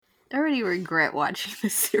I already regret watching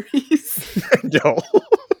this series. No.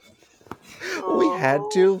 We had Oh.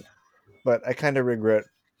 to, but I kind of regret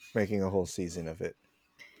making a whole season of it.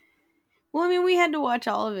 Well, I mean, we had to watch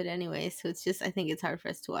all of it anyway, so it's just, I think it's hard for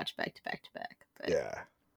us to watch back to back to back. But Yeah.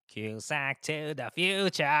 Cusack to the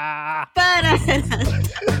future.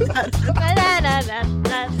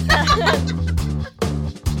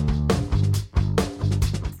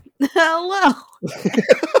 Hello,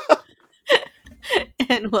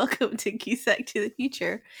 and welcome to Cusack to the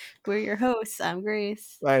Future. We're your hosts. I'm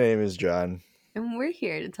Grace, My name is John. and we're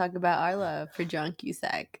here to talk about our love for John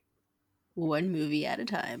Cusack, one movie at a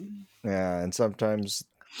time. Yeah, and sometimes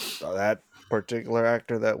that particular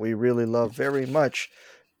actor that we really love very much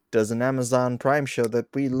does an Amazon Prime show that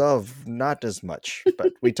we love not as much,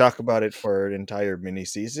 but we talk about it for an entire mini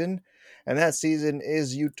season, and that season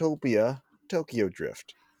is Utopia Tokyo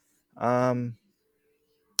Drift.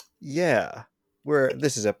 Yeah,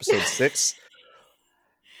 this is episode 6.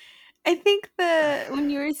 I think when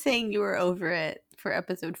you were saying you were over it for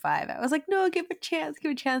episode 5, I was like, no, give it a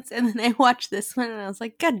chance. And then I watched this one and I was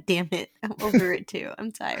like, God damn it, I'm over it too.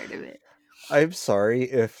 I'm tired of it. I'm sorry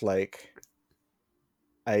if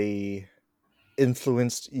I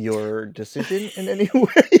influenced your decision in any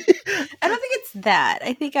way. I don't think it's that.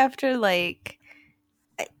 I think after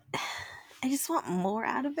I just want more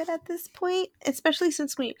out of it at this point, especially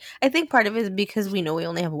since I think part of it is because we know we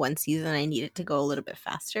only have one season. I need it to go a little bit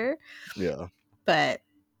faster. Yeah. But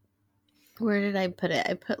where did I put it?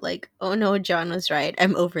 I put oh no, John was right.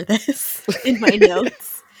 I'm over this in my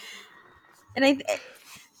notes. And I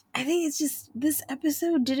think it's just this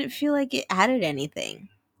episode didn't feel like it added anything.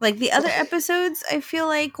 Like the other episodes, I feel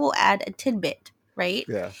like will add a tidbit, right?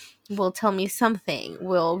 Yeah. Will tell me something,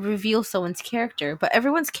 will reveal someone's character, but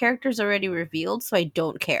everyone's character is already revealed, so I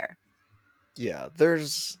don't care. Yeah,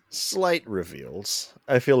 there's slight reveals.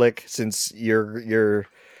 I feel like since you're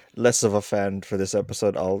less of a fan for this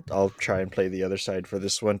episode, I'll try and play the other side for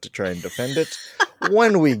this one to try and defend it.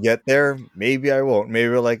 When we get there, maybe I won't. Maybe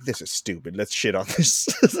we're like, this is stupid. Let's shit on this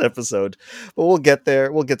episode. But we'll get there.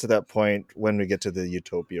 We'll get to that point when we get to the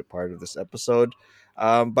Utopia part of this episode.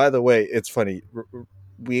 By the way, it's funny.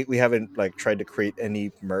 We haven't tried to create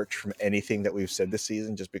any merch from anything that we've said this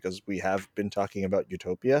season just because we have been talking about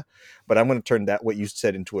Utopia. But I'm going to turn what you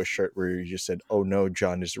said into a shirt where you just said, "Oh no,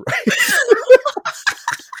 John is right."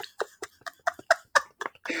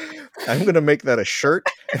 I'm going to make that a shirt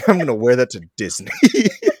and I'm going to wear that to Disney. It's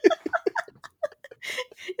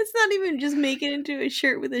not even just make it into a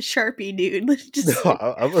shirt with a Sharpie, dude. Let's just...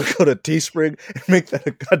 No, I'm going to go to Teespring and make that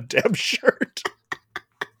a goddamn shirt.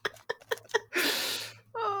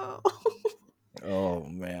 Oh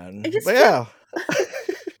man. I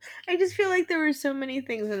just feel like there were so many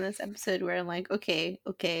things in this episode where I'm like, okay.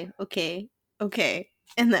 And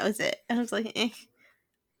that was it. And I was like, eh.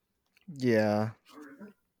 Yeah.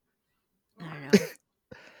 I don't know.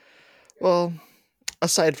 Well,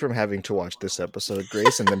 aside from having to watch this episode,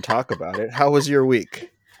 Grace, and then talk about it, how was your week?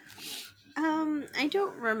 I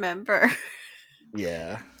don't remember.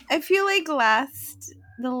 Yeah. I feel like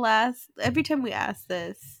every time we ask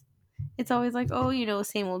this, it's always like, oh,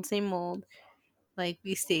 same old. Like,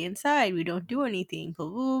 we stay inside, we don't do anything, blah,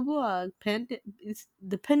 blah, blah. It's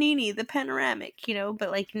the panini, the panoramic,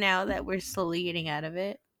 but now that we're slowly getting out of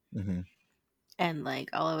it, Mm-hmm. and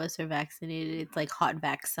all of us are vaccinated, it's like hot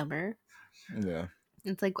vax summer. Yeah.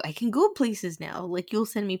 It's like, I can go places now. Like, you'll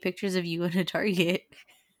send me pictures of you in a Target.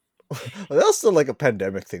 Well, that's still a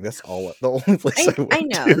pandemic thing. That's all. The only place I went I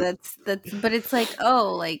know to. that's, but it's like,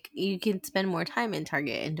 oh, you can spend more time in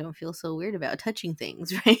Target and don't feel so weird about touching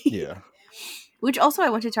things, right? Yeah. Which also, I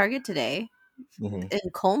went to Target today in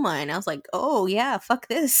coal mine. I was like, oh yeah, fuck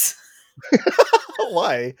this.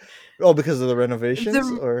 Why? Oh, because of the renovations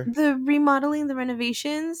or the remodeling, the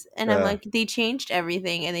renovations, and I'm like, they changed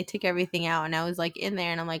everything and they took everything out, and I was in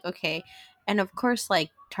there, and I'm like, okay. And of course,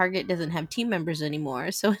 Target doesn't have team members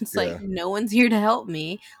anymore, so it's no one's here to help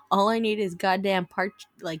me. All I need is goddamn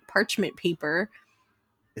parchment paper.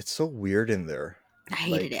 It's so weird in there. I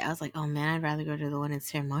hated it. I was like, oh man, I'd rather go to the one in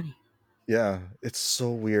Ceremony. Yeah, it's so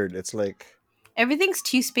weird. It's everything's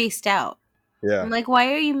too spaced out. Yeah. I'm like,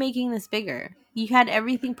 why are you making this bigger? You had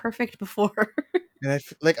everything perfect before. And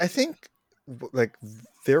I think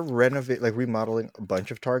they're remodeling a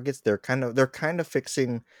bunch of Targets. They're kind of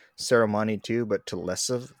fixing Ceremony too, but to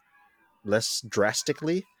less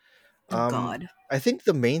drastically. Oh God. I think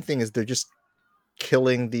the main thing is they're just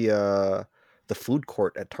killing the food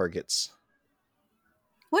court at Targets.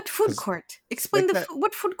 What food court? Explain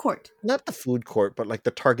what food court? Not the food court, but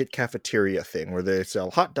the Target cafeteria thing where they sell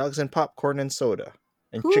hot dogs and popcorn and soda.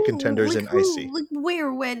 and chicken tenders like and icy. like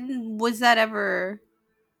where, when was that ever?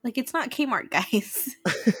 Like, it's not Kmart, guys.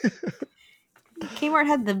 Kmart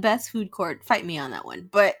had the best food court. Fight me on that one.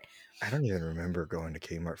 But I don't even remember going to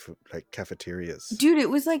Kmart food like cafeterias. dude, it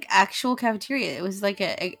was like actual cafeteria. It was like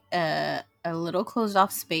a little closed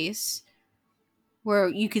off space where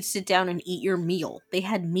you could sit down and eat your meal. They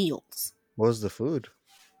had meals. What was the food?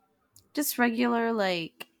 Just regular,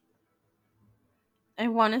 like, I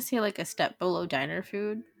want to say like a step below diner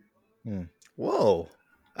food. Whoa.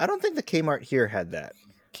 I don't think the Kmart here had that.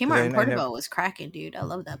 Kmart in Portobello was cracking, dude. I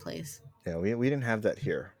love that place. Yeah, we didn't have that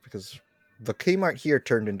here because the Kmart here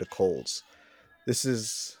turned into Kohl's. This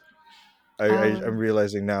is... I'm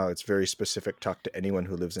realizing now it's very specific talk to anyone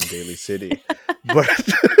who lives in Daly City. but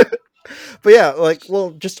but yeah, like,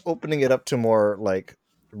 well, just opening it up to more like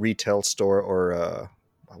retail store or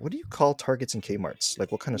what do you call Targets and Kmart's?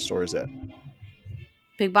 Like, what kind of store is that?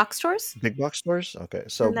 Big box stores? Big box stores? Okay.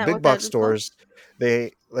 So Isn't that big what box that is stores,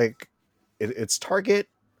 they like it's Target,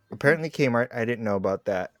 apparently Kmart. I didn't know about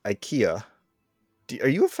that. IKEA. Are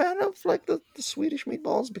you a fan of like the Swedish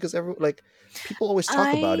meatballs? Because people always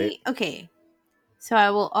talk about it. Okay. So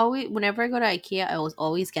I will always, whenever I go to IKEA, I will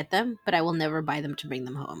always get them, but I will never buy them to bring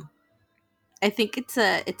them home. I think it's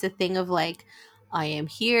a thing of like, I am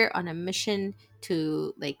here on a mission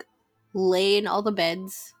to like lie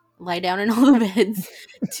down in all the beds,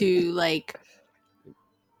 to like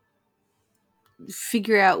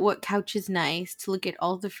figure out what couch is nice, to look at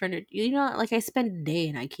all the furniture. You know, like I spend a day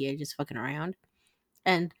in IKEA just fucking around.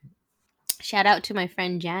 And shout out to my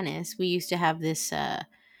friend Janice. We used to have this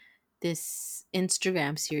this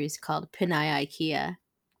Instagram series called Pin IKEA,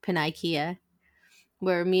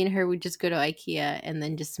 where me and her would just go to IKEA and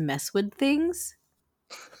then just mess with things.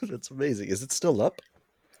 That's amazing. Is it still up?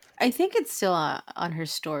 I think it's still on her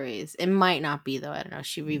stories. It might not be though. I don't know.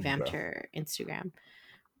 She revamped her Instagram,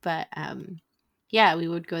 but yeah, we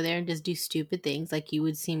would go there and just do stupid things. Like you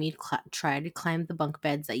would see me try to climb the bunk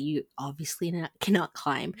beds that you obviously cannot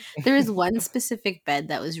climb. There was one specific bed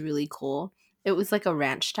that was really cool. It was like a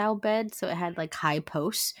ranch style bed, so it had like high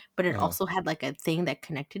posts, but it also had like a thing that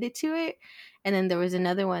connected it to it. And then there was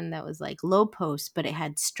another one that was like low posts, but it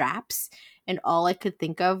had straps. And all I could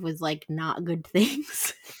think of was like not good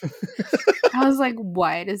things. I was like,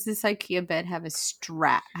 why does this IKEA bed have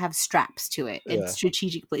straps to it in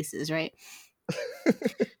strategic places, right?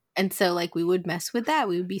 And so like we would mess with that.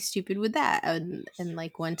 We would be stupid with that. And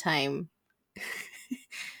like one time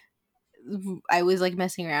I was like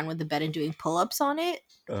messing around with the bed and doing pull-ups on it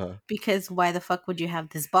because why the fuck would you have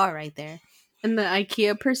this bar right there? And the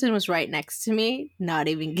IKEA person was right next to me, not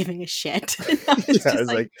even giving a shit. I was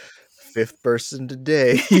like fifth person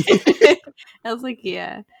today. I was like,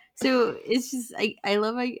 yeah. So it's just I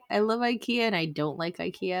love IKEA and I don't like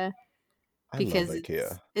IKEA because I love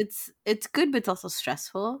IKEA. It's good, but it's also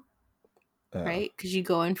stressful. Right? Because you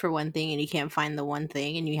go in for one thing and you can't find the one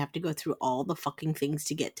thing and you have to go through all the fucking things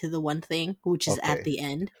to get to the one thing, which is at the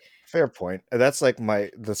end. Fair point. That's like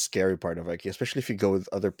the scary part of IKEA, especially if you go with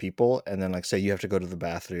other people and then like say you have to go to the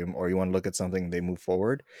bathroom or you want to look at something and they move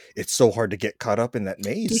forward. It's so hard to get caught up in that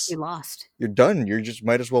maze. Dude, you're lost. You're done. You just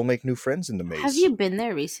might as well make new friends in the maze. Have you been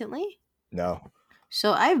there recently? No.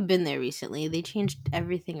 So I've been there recently. They changed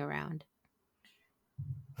everything around.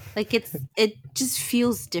 Like it just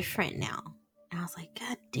feels different now. And I was like,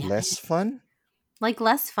 God damn it. Less fun? Like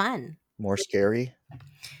less fun. More scary?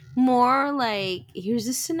 More like, here's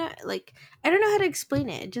this scenario. Like, I don't know how to explain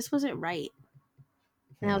it. It just wasn't right.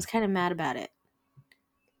 And I was kind of mad about it.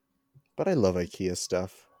 But I love IKEA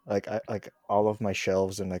stuff. Like all of my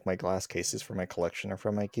shelves and like my glass cases for my collection are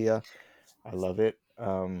from IKEA. I love it.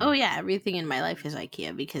 Oh yeah, everything in my life is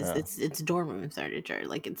IKEA because it's dorm room furniture.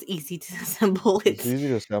 Like it's easy to assemble. It's easy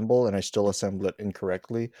to assemble, and I still assemble it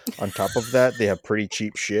incorrectly. On top of that, they have pretty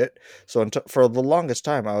cheap shit. So for the longest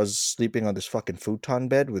time, I was sleeping on this fucking futon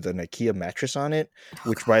bed with an IKEA mattress on it,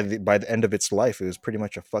 which by the end of its life, it was pretty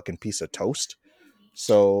much a fucking piece of toast.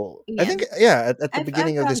 So I think at the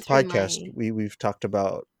beginning of this podcast, we've talked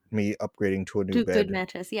about me upgrading to a new bed. Good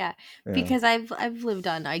mattress, yeah. Because I've lived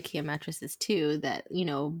on IKEA mattresses too that, you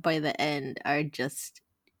know, by the end are just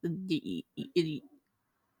you're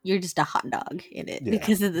just a hot dog in it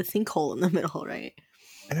because of the sinkhole in the middle, right?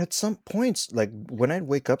 And at some points, like when I'd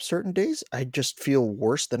wake up certain days, I'd just feel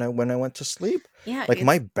worse than when I went to sleep. Yeah, like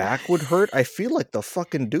my back would hurt. I feel like the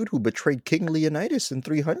fucking dude who betrayed King Leonidas in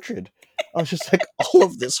 300. I was just like, all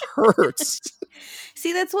of this hurts.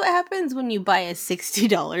 See, that's what happens when you buy a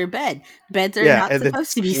 $60 bed. Beds are not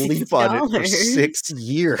supposed to be $60. Sleep on it for 6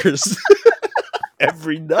 years.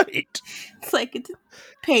 Every night. It's like it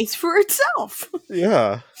pays for itself.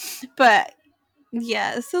 Yeah. But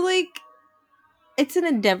Yeah, so like it's an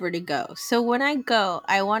endeavor to go. So when I go,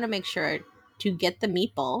 I want to make sure to get the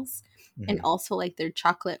meatballs and Mhm. also like their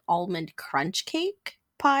chocolate almond crunch cake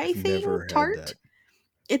pie I've thing never had tart. that.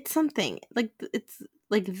 It's something like it's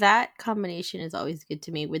like that combination is always good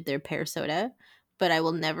to me with their pear soda. But I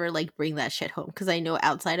will never like bring that shit home because I know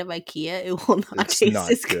outside of IKEA it will not It's taste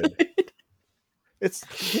not as good. good.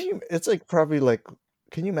 It's like probably like,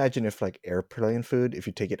 can you imagine if like airplane food, if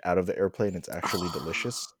you take it out of the airplane, it's actually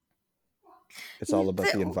delicious? It's all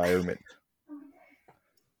about the environment.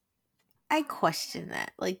 I question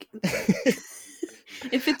that. Like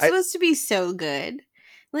if it's I supposed to be so good,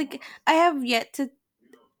 like I have yet to.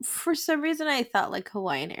 For some reason, I thought like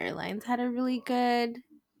Hawaiian Airlines had a really good,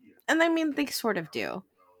 and I mean they sort of do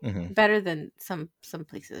Mhm. better than some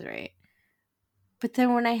places, right? But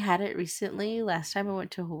then when I had it recently, last time I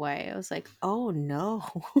went to Hawaii, I was like, oh no,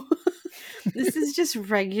 this is just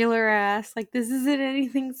regular ass. Like this isn't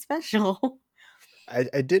anything special.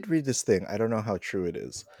 I did read this thing. I don't know how true it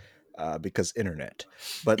is, because internet.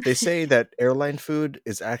 But they say that airline food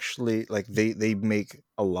is actually like they make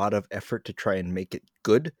a lot of effort to try and make it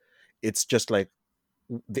good. It's just like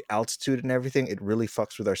the altitude and everything. It really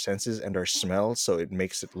fucks with our senses and our smell, so it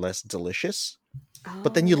makes it less delicious.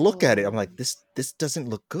 But then you look at it, I'm Oh, like, this doesn't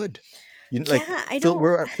look good. You know, like yeah, I don't.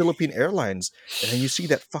 We're at Philippine Airlines, and then you see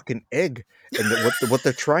that fucking egg, and what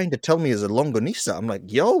they're trying to tell me is a longanisa. I'm like,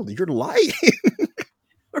 yo, you're lying.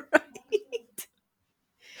 Right?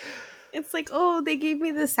 It's like, oh, they gave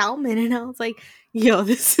me the salmon, and I was like, yo,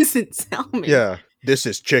 this isn't salmon. Yeah, this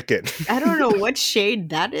is chicken. I don't know what shade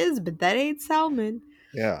that is, but that ain't salmon.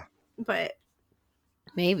 Yeah, But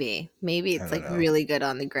maybe I it's don't like know. really good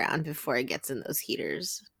on the ground before it gets in those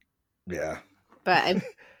heaters. Yeah. But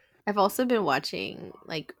I've also been watching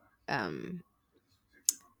like um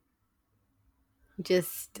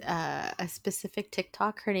just a specific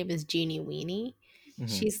TikTok. Her name is Jeannie Weenie. Hmm.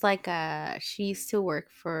 She's like she used to work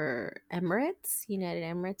for Emirates, United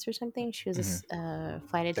Emirates or something. She was a Hmm.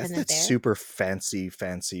 flight That's attendant that there. super fancy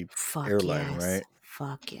Fuck airline, yes. right?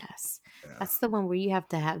 Fuck yes. Yeah. That's the one where you have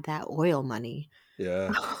to have that oil money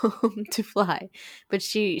Yeah. to fly. But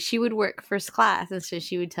she would work first class, and so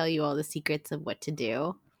she would tell you all the secrets of what to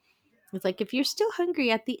do. It's like if you're still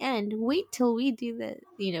hungry at the end, wait till we do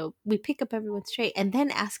the we pick up everyone straight and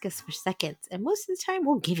then ask us for seconds. And most of the time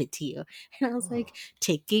we'll give it to you. And I was like,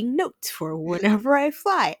 taking notes for whenever I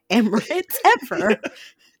fly Emirates ever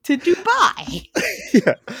to Dubai.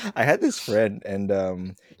 Yeah, I had this friend,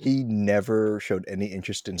 and he never showed any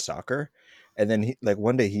interest in soccer. And then he, like,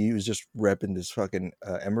 one day he was just repping this fucking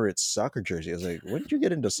Emirates soccer jersey. I was like, "When did you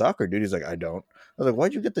get into soccer, dude?" He's like, "I don't." I was like,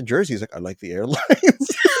 "Why'd you get the jersey?" He's like, "I like the airlines."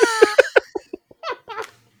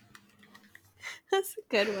 That's a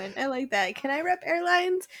good one. I like that. Can I rep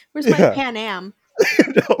airlines? Where's my Yeah, Pan Am?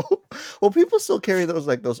 no. Well, people still carry those,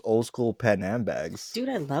 like those old school Pan Am bags. Dude,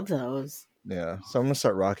 I love those. Yeah, so I'm gonna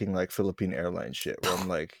start rocking like Philippine Airlines shit, where I'm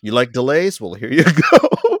like, "You like delays? Well, here you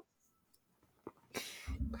go."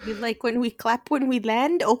 You like when we clap when we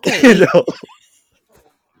land? Okay. You know,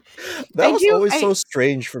 that I was do. always I so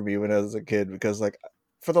strange for me when I was a kid, because like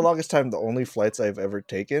for the longest time the only flights I've ever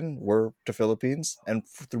taken were to Philippines and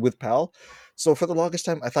with PAL. So for the longest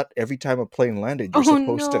time I thought every time a plane landed you're Oh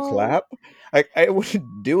supposed to no. clap. I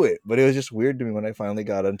wouldn't do it, but it was just weird to me when I finally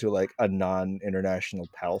got onto like a non-international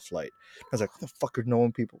PAL flight. I was like, what the fuck are no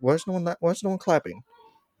one people? Why is no one clapping?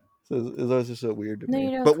 So it was just so weird to No, you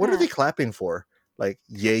me. don't But what are they clap. clapping for? Like,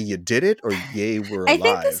 yay, you did it, or yay, we're I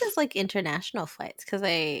think this is alive? like international flights because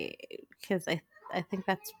I think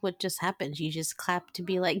that's what just happens. You just clap to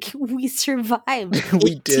be like, we survived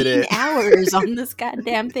We did 15 it. hours on this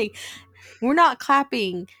goddamn thing. We're not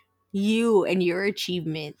clapping you and your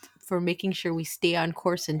achievement for making sure we stay on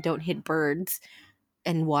course and don't hit birds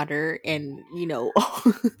and water and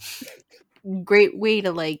great way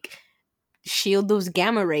to like shield those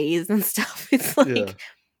gamma rays and stuff. It's Yeah. like,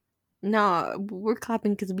 no, we're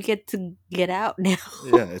clapping because we get to get out now.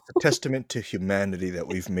 Yeah, it's a testament to humanity that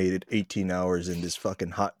we've made it 18 hours in this fucking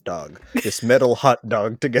hot dog, this metal hot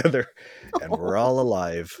dog together, and we're all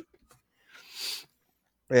alive.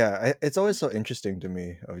 Yeah, it's always so interesting to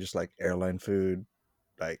me of just like airline food,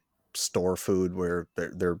 like store food where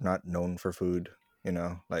they're not known for food,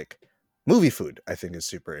 like movie food. I think is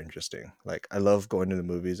super interesting. Like I love going to the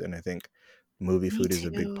movies, and I think movie Me food is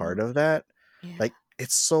a big part too. of that. Yeah. Like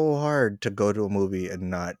it's so hard to go to a movie and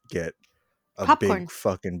not get a big Popcorn.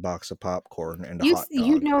 fucking box of popcorn and a You hot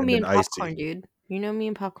you dog know and me an and icy. popcorn, dude. You know me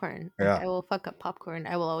and popcorn. Like Yeah, I will fuck up popcorn.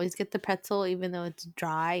 I will always get the pretzel even though it's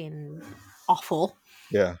dry and awful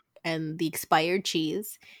yeah. and the expired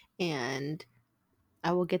cheese and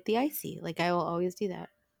I will get the icy. Like I will always do that.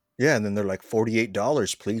 Yeah, and then they're like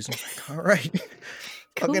 $48, please. I'm like, all right,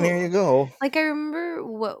 fucking here Cool. you go. Like I remember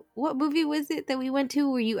what movie was it that we went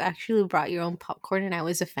to where you actually brought your own popcorn and I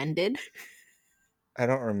was offended? I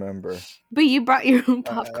don't remember. But you brought your own I've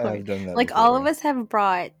popcorn. done that Like all of before. us have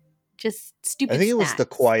brought just I stupid think it was The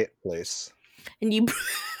snacks. Quiet Place. And you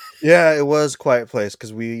Yeah, it was Quiet Place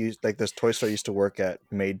because we used like this toy store I used to work at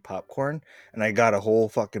made popcorn, and I got a whole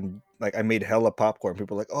fucking like I made hella popcorn.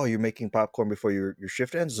 People were like, "Oh, you're making popcorn before your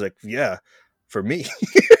shift ends?" It's like, yeah, for me.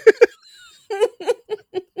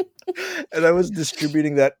 And I was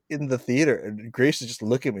distributing that in the theater, and Grace is just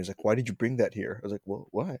looking at me. He's like, "Why did you bring that here?" I was like, "Well,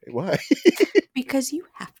 why? Why?" because you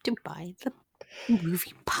have to buy the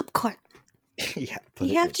movie popcorn. Yeah, but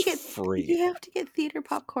You it have was to get free. You have to get theater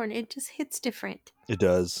popcorn. It just hits different. It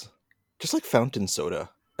does. Just like fountain soda.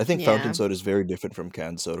 I think Yeah. fountain soda is very different from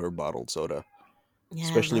canned soda or bottled soda. Yeah, I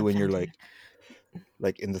Especially love when you're Fountain.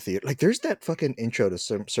 like in the theater. Like there's that fucking intro to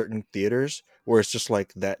some certain theaters where it's just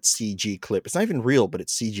like that CG clip. It's not even real, but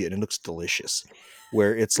it's CG and it looks delicious.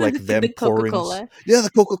 Where it's like them The pouring Coca-Cola. Yeah,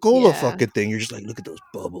 the Coca-Cola Yeah. fucking thing. You're just like, look at those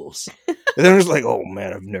bubbles. And then it's like, oh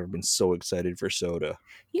man, I've never been so excited for soda.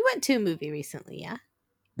 You went to a movie recently, yeah?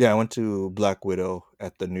 Yeah, I went to Black Widow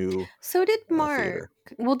at the new So did Mark. theater.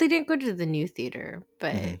 Well, they didn't go to the new theater,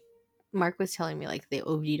 but Mhm. Mark was telling me like they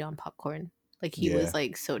OD'd on popcorn. Like he Yeah. was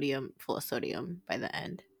like full of sodium by the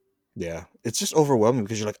end. Yeah, it's just overwhelming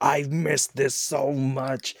because you're like, I've missed this so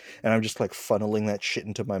much, and I'm just like funneling that shit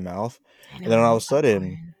into my mouth. I And then all of know, a sudden,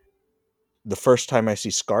 popcorn. the first time I see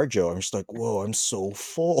ScarJo, I'm just like, whoa, I'm so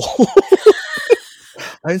full.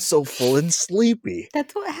 I'm so full and sleepy.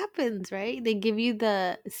 That's what happens, right? They give you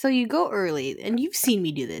so you go early, and you've seen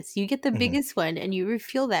me do this. You get the Mhm. biggest one, and you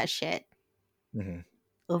refill that shit Mhm.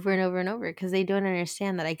 over and over and over because they don't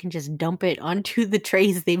understand that I can just dump it onto the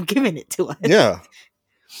trays they've given it to us. Yeah.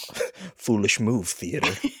 Foolish move,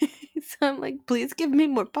 theater. So I'm like, please give me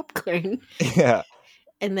more popcorn. Yeah.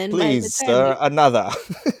 And then Please, by the time sir, another.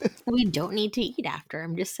 we don't need to eat after.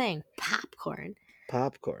 I'm just saying popcorn.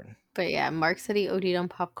 Popcorn. But yeah, Mark said he OD'd on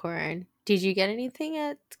popcorn. Did you get anything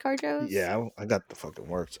at ScarJo's? Yeah, I got the fucking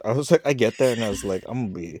works. I was like, I get there and I was like,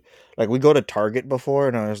 I'm gonna be like, we go to Target before,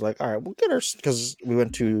 and I was like, all right, we'll get our because we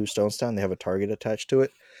went to Stonestown. They have a Target attached to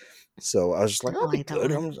it, so I was just like, I I'll be like that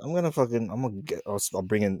good. one. I'm gonna fucking, I'm gonna get. I'll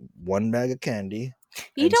bring in one bag of candy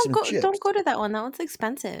You and some don't chips. go to that one. That one's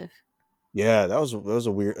expensive. Yeah, that's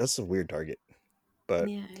a weird Target, but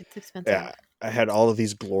Yeah, it's expensive. yeah, I had all of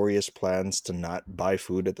these glorious plans to not buy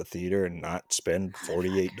food at the theater and not spend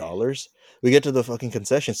 $48. We get to the fucking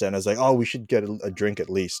concession stand. I was like, oh, we should get a drink at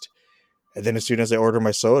least. And then as soon as I order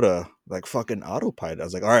my soda, like fucking autopilot, I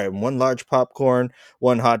was like, all right, one large popcorn,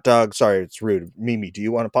 one hot dog. Sorry, it's rude. Mimi, do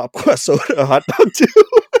you want a popcorn, soda, a hot dog too?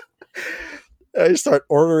 I just start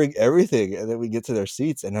ordering everything, and then we get to their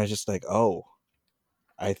seats, and I was just like, oh,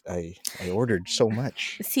 I ordered so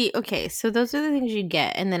much. See, okay, so those are the things you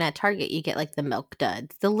get, and then at Target you get like the milk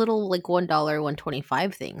duds, the little like $1,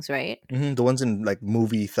 $1.25 things, right? The ones in like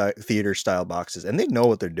movie theater style boxes, and they know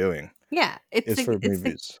what they're doing. Yeah, It's for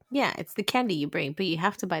movies. It's the candy you bring, but you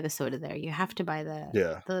have to buy the soda there. You have to buy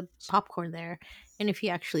the popcorn there, and if you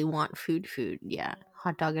actually want food, yeah,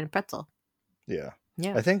 hot dog and a pretzel. Yeah.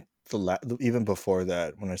 Yeah, I think even before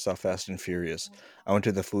that, when I saw Fast and Furious, I went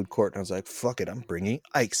to the food court and I was like, "Fuck it, I'm bringing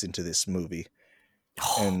Ike's into this movie,"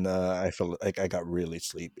 and I felt like I got really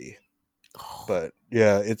sleepy. But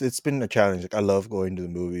yeah, it's been a challenge. Like I love going to the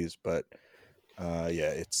movies, but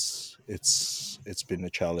yeah, it's been a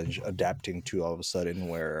challenge adapting to all of a sudden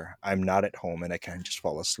where I'm not at home and I can't just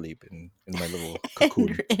fall asleep in my little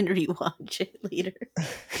cocoon. and rewatch it later.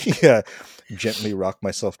 Yeah, gently rock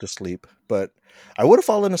myself to sleep. But I would have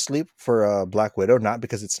fallen asleep for Black Widow, not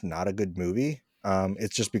because it's not a good movie.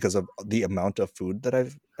 It's just because of the amount of food that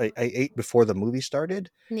I ate before the movie started.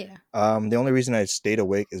 Yeah. The only reason I stayed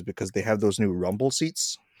awake is because they have those new rumble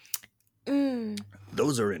seats.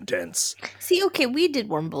 Those are intense. See, okay, we did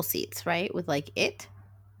Wormble seats, right? With like it.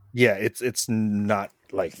 Yeah, it's not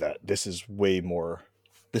like that. This is way more.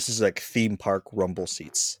 This is like theme park rumble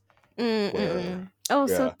seats. Where, Oh,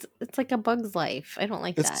 yeah. so it's like a Bug's Life. I don't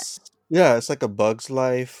like that. Yeah, it's like a Bug's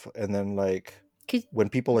Life, and then like when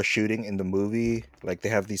people are shooting in the movie, like they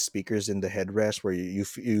have these speakers in the headrest where you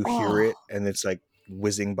hear it, and it's like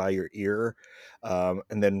whizzing by your ear.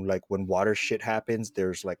 And then like when water shit happens,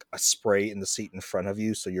 there's like a spray in the seat in front of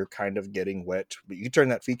you, so you're kind of getting wet. But you turn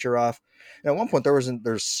that feature off. And at one point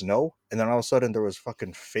there's snow, and then all of a sudden there was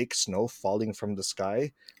fucking fake snow falling from the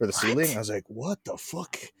sky or the ceiling. I was like, what the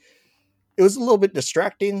fuck? it was a little bit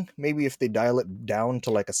distracting. Maybe if they dial it down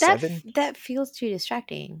to like a 7. That feels too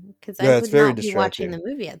distracting because I Yeah, it's would very not be watching distracting. the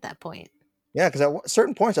movie at that point. Yeah, because at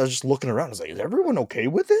certain points I was just looking around. I was like, is everyone okay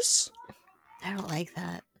with this? I don't like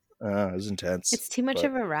that. It was intense. It's too much But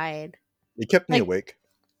of a ride. it kept me Like- awake.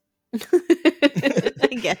 I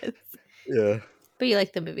guess. Yeah. But you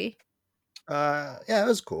like the movie? Yeah, it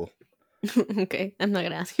was cool. Okay, I'm not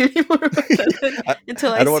gonna ask you anymore about that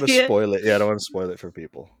until I don't want see to it. spoil it. Yeah, I don't want to spoil it for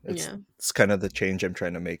people. Yeah. It's kind of the change I'm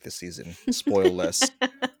trying to make this season. Spoil less.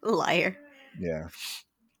 Liar. Yeah.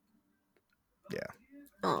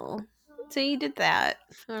 Oh, so you did that.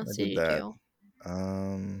 What else did did you that.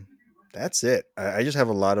 do? That's it. I just have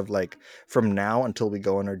a lot of like from now until we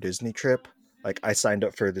go on our Disney trip. Like I signed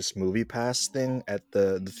up for this movie pass thing at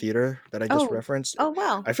the theater that I just referenced. Oh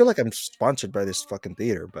wow. I feel like I'm sponsored by this fucking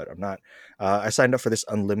theater, but I'm not. I signed up for this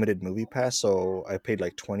unlimited movie pass, so I paid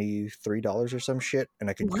like $23 or some shit, and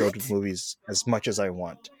I could go What? to movies as much as I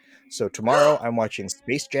want. So tomorrow I'm watching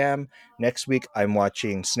Space Jam. Next week I'm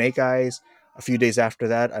watching Snake Eyes. A few days after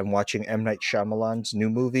that I'm watching M. Night Shyamalan's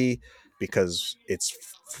new movie because it's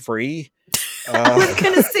free. I was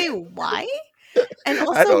gonna say why. And I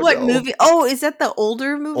also, don't what know. movie? Oh, is that the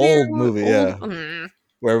older movie? Old movie, yeah. Mm.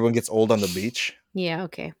 Where everyone gets old on the beach. Yeah.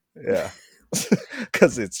 Okay. Yeah.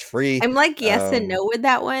 Because it's free. I'm like yes and no with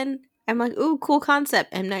that one. I'm like, ooh, cool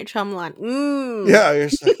concept. M. Night Shyamalan. Yeah, you're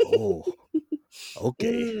just like, oh,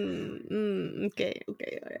 okay. Okay. All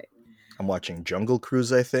right. I'm watching Jungle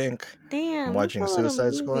Cruise, I think. Damn. I'm watching that's a lot of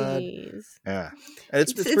Suicide Squad. movies. Yeah. And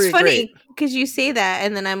it's It's pretty funny great. because you say that,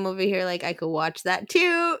 and then I'm over here like I could watch that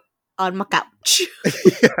too on my couch.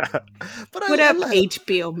 Yeah. But What up,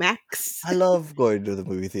 HBO Max? I love going to the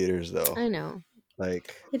movie theaters though. I know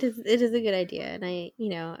Like it is a good idea, and I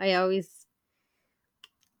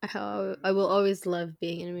will always love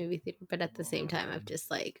being in a movie theater, but at the same time, I'm just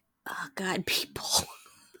like, oh god, people.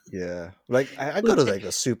 yeah. Like I go to like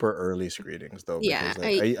the super early screenings though. Yeah,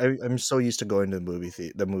 Because like, I'm so used to going to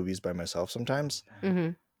the movies by myself sometimes.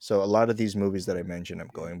 Mhm. So a lot of these movies that I mentioned, I'm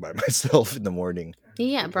going by myself in the morning.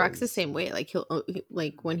 Yeah, Brock's the because- same way. Like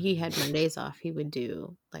like when he had Mondays off, he would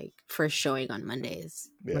do like first showing on Mondays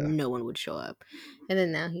Yeah. when no one would show up, and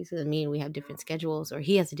then now he's with me and we have different schedules, or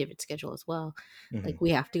he has a different schedule as well. Mhm. Like we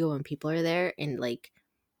have to go when people are there, and like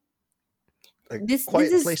like this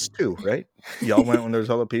Quiet is- Place 2, right? Y'all went when there was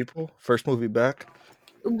hella people. First movie back.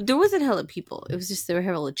 there wasn't hella people. It was just there were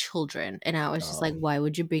hella children, and I was just like, Oh. why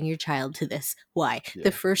would you bring your child to this? Why? Yeah.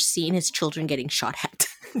 The first scene is children getting shot at.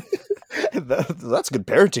 That's good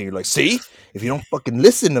parenting. You're like, see, if you don't fucking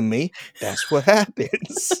listen to me, that's what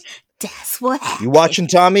happens. That's what happened. You watching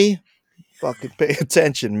Tommy? Fucking pay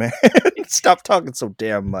attention, man. Stop talking so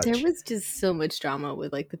damn much. There was just so much drama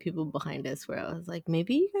with like the people behind us where I was like,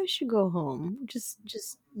 maybe you guys should go home. Just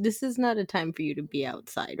this is not a time for you to be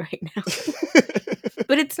outside right now.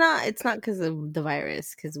 But it's not because of the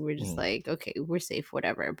virus, because we're just like, okay, we're safe,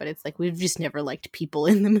 whatever. But it's like we've just never liked people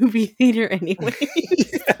in the movie theater anyway.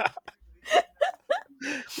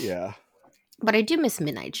 Yeah. But I do miss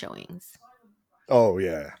midnight showings. Oh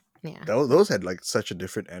yeah. Yeah. Those had like such a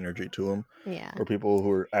different energy to them. Yeah. Or people who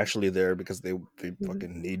were actually there because they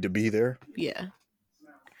fucking need to be there. Yeah.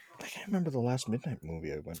 I can't remember the last midnight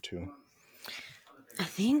movie I went to. I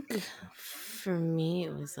think for me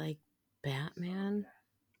it was like Batman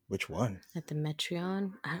Which one? at the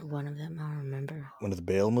Metreon. One of them, I'll remember. One of the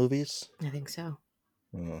Bale movies? I think so.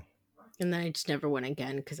 Oh. And then I just never went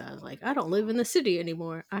again because I was like, I don't live in the city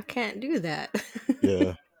anymore. I can't do that.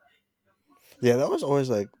 Yeah. Yeah, that was always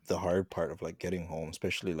like the hard part of like getting home,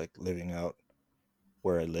 especially like living out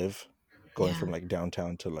where I live, going Yeah. from like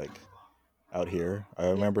downtown to like out here. I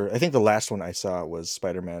remember, I think the last one I saw was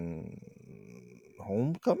Spider-Man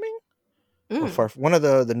Homecoming? Or one of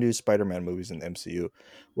the new Spider-Man movies in the MCU,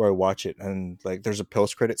 where I watch it and like there's a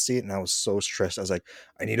post-credit scene and I was so stressed. I was like,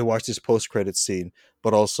 I need to watch this post-credit scene,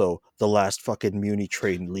 but also the last fucking Muni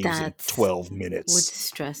train leaves in That's 12 Would minutes.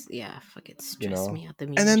 stress, yeah, fuck it, stress You know? me out.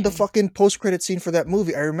 And then the fucking post-credit scene for that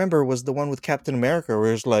movie, I remember, was the one with Captain America,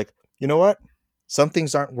 where it's like, you know what? Some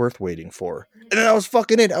things aren't worth waiting for. And then I was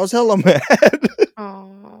fucking in. I was hella mad.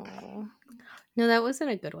 Oh no, that wasn't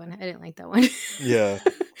a good one. I didn't like that one. Yeah.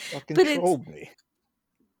 Fucking But it's- trolled me.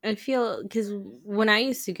 I feel because when I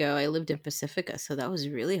used to go, I lived in Pacifica, so that was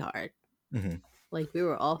really hard. Mhm. Like we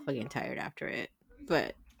were all fucking tired after it,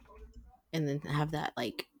 but and then have that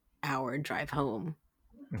like hour drive home.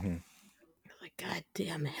 Mhm. Like, god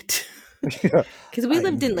damn it. Yeah. Because we I'm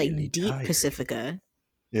lived in like really deep tired. Pacifica.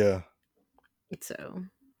 Yeah. So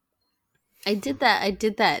I did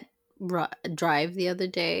that drive the other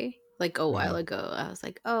day, like a while ago. I was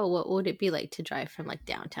like, oh, what would it be like to drive from like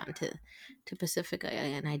downtown to Pacifica?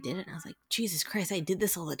 And I did it. And I was like, Jesus Christ, I did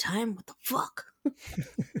this all the time. What the fuck?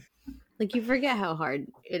 Like, you forget how hard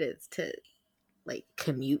it is to like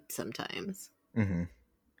commute sometimes. Mm-hmm.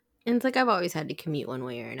 And it's like I've always had to commute one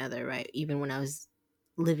way or another, right? Even when I was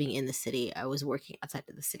living in the city, I was working outside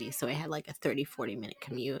of the city, so I had like a 30-40 minute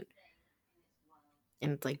commute.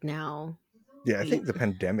 And it's like now, Yeah, I think the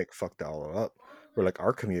pandemic fucked all up. Where like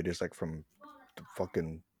our commute is like from the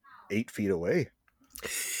fucking 8 feet away.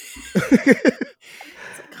 it's like,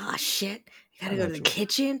 oh shit, I gotta go to the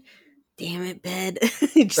kitchen. Damn it, bed.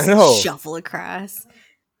 Just I know. Shuffle across.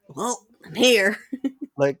 Well, I'm here.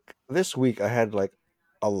 Like this week, I had like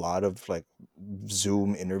a lot of like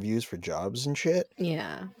Zoom interviews for jobs and shit.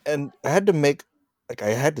 Yeah. And I had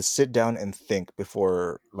to sit down and think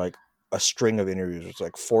before like a string of interviews. It's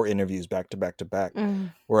like 4 interviews back to back to back,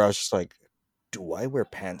 where I was just like, do I wear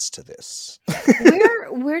pants to this?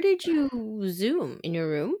 Where did you Zoom? In your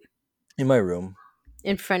room? In my room.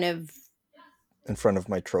 In front of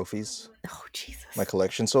My trophies. Oh Jesus. My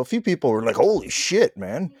collection. So a few people were like, holy shit,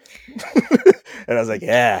 man. And I was like,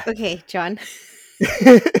 yeah. Okay, John.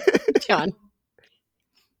 John,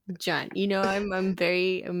 you know I'm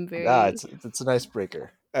very it's an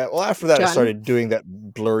icebreaker. Well, after that, John, I started doing that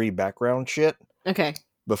blurry background shit. Okay.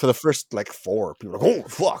 But for the first like 4, people were like, oh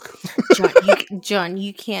fuck. John,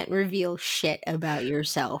 you can't reveal shit about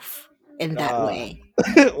yourself in that way.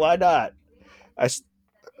 Why not?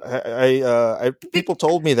 People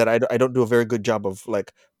told me that I don't do a very good job of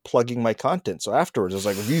like plugging my content. So afterwards, I was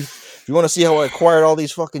like, if you want to see how I acquired all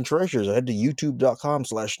these fucking treasures, I head to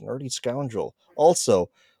youtube.com/nerdyscoundrel.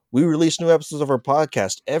 Also, we release new episodes of our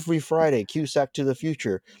podcast every Friday, QSAC to the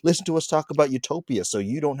Future. Listen to us talk about Utopia so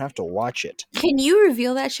you don't have to watch it. Can you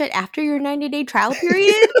reveal that shit after your 90-day trial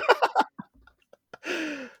period?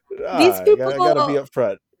 These people... I gotta be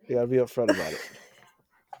upfront. You gotta be upfront about it.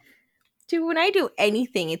 Dude, when I do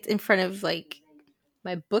anything, it's in front of like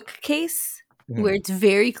my bookcase where it's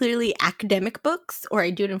very clearly academic books, or I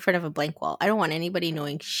do it in front of a blank wall. I don't want anybody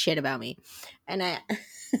knowing shit about me. And I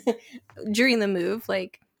during the move,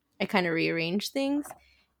 like I kind of rearranged things,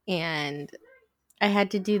 and I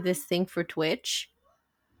had to do this thing for Twitch.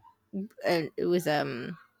 It was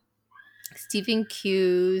Stephen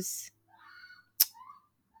Q's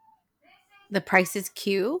The Price is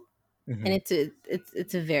Q. And it's a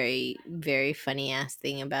very, very funny ass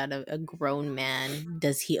thing about a grown man.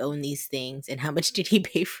 Does he own these things, and how much did he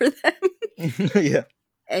pay for them? Yeah.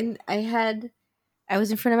 And I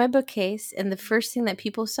was in front of my bookcase, and the first thing that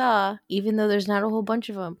people saw, even though there's not a whole bunch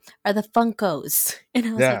of them, are the Funkos. And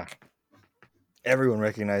I was like, everyone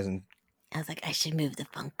recognizing. I was like, I should move the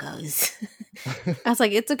Funkos. I was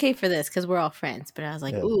like, it's okay for this because we're all friends. But I was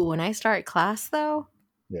like, ooh, when I start class though,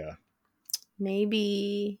 yeah.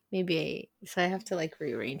 Maybe so I have to like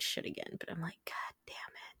rearrange shit again, but I'm like, God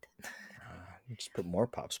damn it. Just put more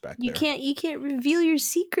pops back there. You can't reveal your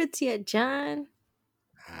secrets yet, John.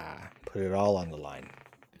 Put it all on the line.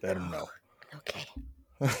 Let them know. Okay.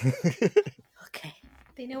 Okay.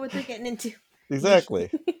 They know what they're getting into.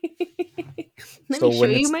 Exactly. Let me show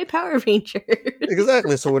you my Power Ranger.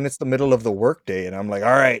 Exactly. So when it's the middle of the workday and I'm like,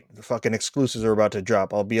 all right, the fucking exclusives are about to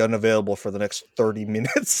drop, I'll be unavailable for the next 30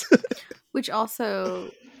 minutes. Which also,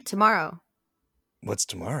 tomorrow. What's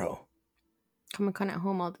tomorrow? Comic-Con at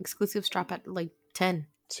Home. All the exclusives drop at like 10.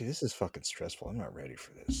 See, this is fucking stressful. I'm not ready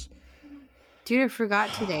for this. Dude, I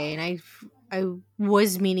forgot today, and I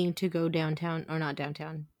was meaning to go downtown, or not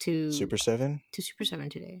downtown, to Super 7? To Super 7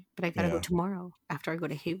 today. But I gotta go tomorrow after I go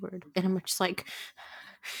to Hayward. And I'm just like,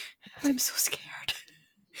 I'm so scared.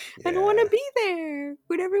 Yeah. I don't want to be there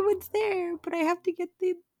when everyone's there, but I have to get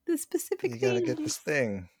the specific thing. You gotta get this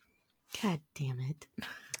thing. God damn it.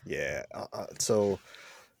 Yeah.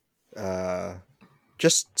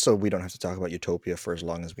 Just so we don't have to talk about Utopia for as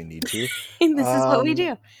long as we need to. This is what we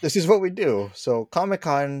do. This is what we do. So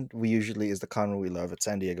Comic-Con, is the con we love at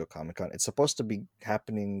San Diego Comic-Con. It's supposed to be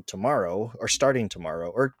happening tomorrow, or starting tomorrow,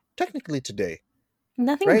 or technically today.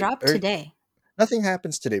 Nothing dropped today. Nothing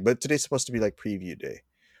happens today, but today's supposed to be like preview day.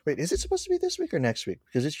 Wait, is it supposed to be this week or next week?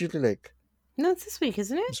 Because it's usually like... No, it's this week,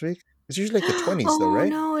 isn't it? This week? It's usually like the 20s though,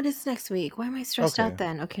 right? Oh, no, it is next week. Why am I stressed out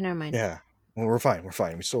then? Okay, never mind. Yeah. Well, we're fine.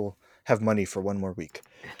 We still have money for one more week.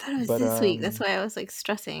 I thought it was this week. That's why I was like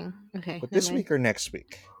stressing. Okay. But this week or next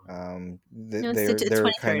week? No, it's the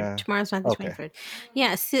 23rd. Kinda... Tomorrow's not the 23rd.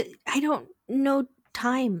 Yeah, so I don't know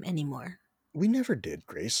time anymore. We never did,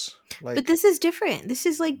 Grace. But this is different. This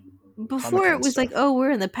is like before it was stuff. Like, oh,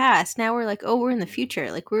 we're in the past. Now we're like, oh, we're in the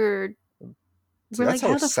future. Like we're that's like,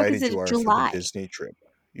 how the fuck is it you are July? for the Disney trip.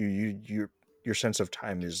 your sense of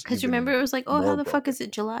time is Because even remember, it was like, oh, how more the fuck broken. is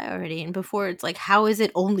it July already? And before, it's like, how is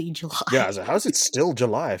it only July? Yeah, I was like, how's it still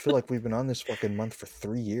July? I feel like we've been on this fucking month for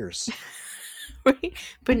 3 years. Right?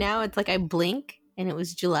 But now it's like I blink and it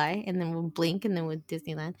was July, and then we'll blink and then with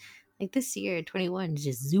Disneyland. Like this year, 21 is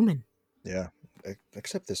just zooming. Yeah,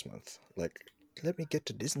 except this month. Like, let me get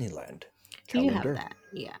to Disneyland. You have Calendar. that,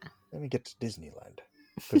 yeah. Let me get to Disneyland.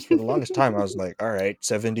 Because for the longest time, I was like, all right,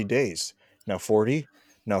 70 days. Now 40.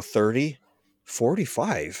 Now 30.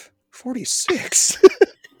 45. 46.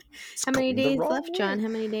 It's How many going the days wrong left, John? way. How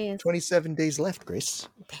many days? 27 days left, Grace.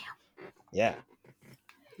 Damn. Yeah.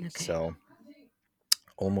 Okay. So,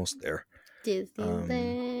 almost there.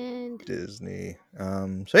 Disneyland. Disney.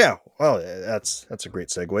 So yeah, well, that's a great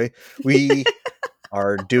segue. We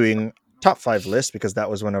are doing top 5 list because that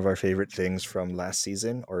was one of our favorite things from last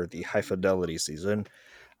season, or the high fidelity season.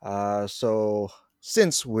 So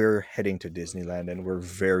since we're heading to Disneyland and we're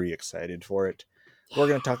very excited for it, we're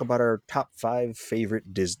going to talk about our top 5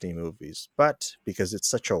 favorite Disney movies. But because it's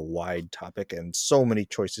such a wide topic and so many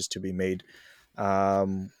choices to be made,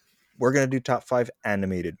 we're going to do top 5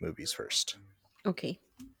 animated movies first. Okay.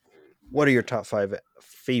 What are your top 5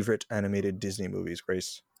 favorite animated Disney movies,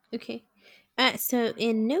 Grace? Okay. So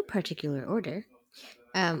in no particular order,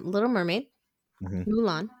 Little Mermaid, Mhm,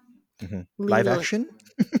 Mulan, mhm. Live Lilo. action?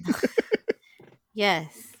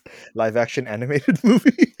 Yes, Live action animated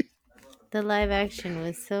movie? the live action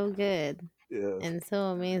was so good Yeah. and so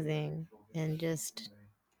amazing, and just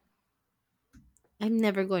I'm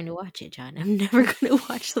never going to watch it, John. I'm never going to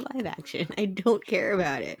watch the live action. I don't care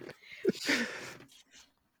about it.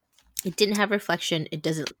 It didn't have reflection. It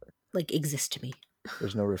doesn't like exist to me.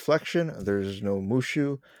 There's no reflection. There's no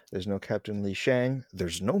Mushu. There's no Captain Li Shang.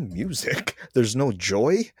 There's no music. There's no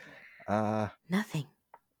joy. Nothing.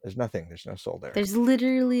 There's nothing. There's no soul there. There's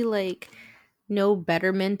literally like no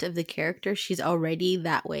betterment of the character. She's already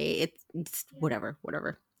that way. It's whatever.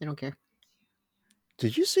 I don't care.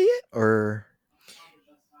 Did you see it? Or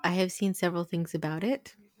I have seen several things about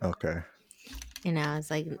it, okay. and I was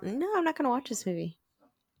like, no, I'm not gonna watch this movie.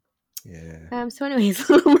 Yeah. So anyways,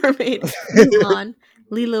 Little Mermaid, Mulan,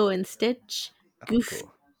 Lilo and Stitch, Oh,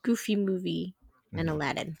 cool. Goofy movie, and Mhm.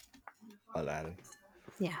 Aladdin. Aladdin.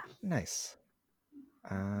 Yeah. Nice.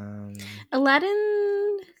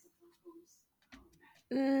 Aladdin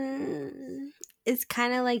is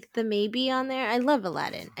kind of like the maybe on there. I love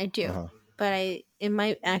Aladdin. I do. Uh-huh. But it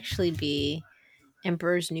might actually be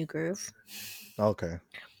Emperor's New Groove Okay.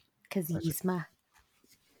 because That's a, Yzma.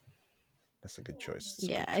 that's a good choice. That's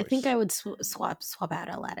a Yeah, good I think choice. I would swap out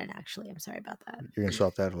Aladdin. Actually, I'm sorry about that. You're gonna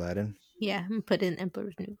swap that Aladdin? Yeah, and put in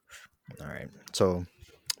Emperor's New All right. So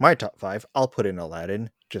my top 5, I'll put in Aladdin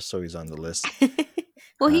just so he's on the list. Groove.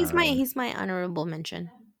 Well, Um, he's my honorable mention.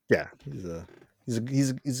 Yeah,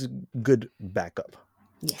 he's a good backup.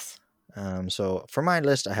 Yes. So for my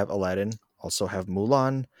list, I have Aladdin, also have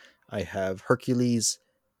Mulan, I have Hercules,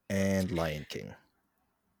 and Lion King.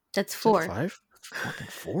 That's Is that 4. 5? Fucking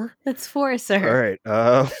 4? That's 4, All sir. right.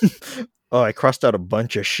 Oh, I crossed out a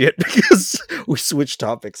bunch of shit because we switched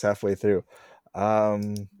topics halfway through.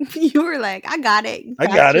 You were like, I got it. I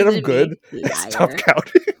got it. Faster I'm than good. me. Stop Liar.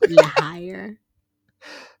 counting. Liar.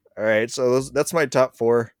 All right. So that's my top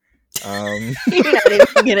 4. You're not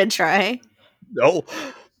even gonna try. No.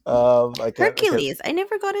 I can't. Hercules. I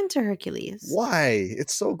never got into Hercules. Why?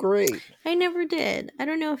 It's so great. I never did. I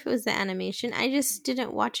don't know if it was the animation. I just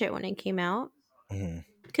didn't watch it when it came out. Mhm.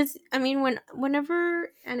 Because I mean,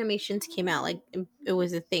 whenever animations came out, like it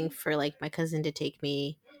was a thing for like my cousin to take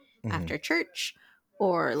me Mhm. after church,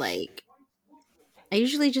 or like I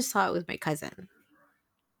usually just saw it with my cousin.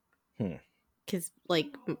 Hmm. Because like,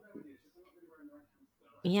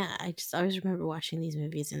 yeah, I just always remember watching these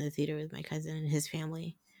movies in the theater with my cousin and his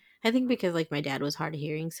family. I think because like my dad was hard of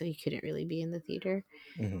hearing, so he couldn't really be in the theater,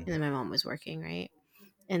 Mhm. and then my mom was working, right?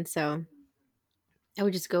 And so I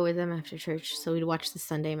would just go with them after church. So we'd watch the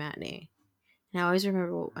Sunday matinee. And I always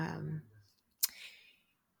remember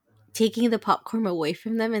taking the popcorn away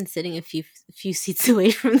from them and sitting a few seats away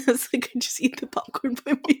from them so I could just eat the popcorn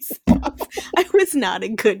by myself. I was not a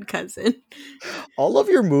good cousin. All of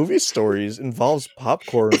your movie stories involves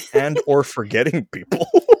popcorn and or forgetting people.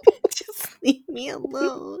 Just leave me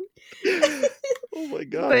alone. Oh my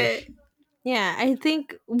gosh. But yeah, I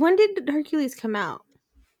think when did Hercules come out?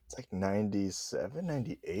 It's like 97,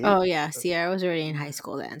 98. Oh yeah, see, I was already in high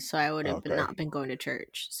school then, so I would have Okay. not been going to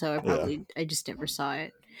church. So Yeah. I just never saw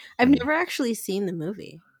it. I've Mhm. never actually seen the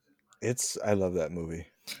movie. I love that movie.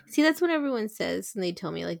 See, that's what everyone says, and they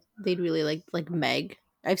tell me like they'd really like Meg.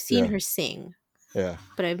 I've seen Yeah. her sing, Yeah.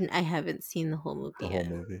 but I haven't seen the whole movie The yet.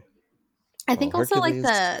 whole movie. I Oh, think also like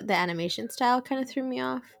Hercules. the animation style kind of threw me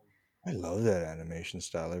off. I love that animation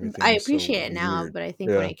style. Everything I is so appreciate it now, weird. but I think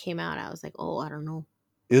when Yeah, it came out, I was like, oh, I don't know.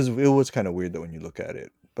 it was kind of weird though when you look at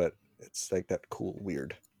it, but it's like that cool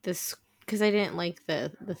weird. This because I didn't like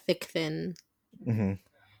the thick thin Hmm.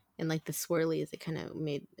 and like the swirlies. It kind of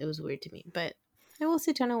made it was weird to me. But I will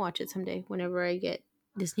sit down and watch it someday whenever I get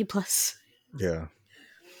Disney Plus. Yeah,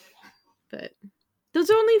 But those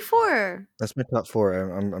are only 4. that's my top four.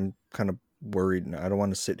 I'm kind of worried. Now. I don't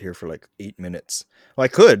want to sit here for like 8 minutes. Well, I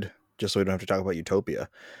could just so we don't have to talk about Utopia,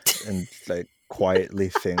 and like quietly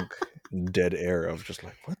think in dead air of just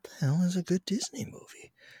like what the hell is a good Disney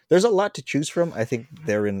movie? There's a lot to choose from. I think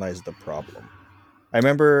therein lies the problem. I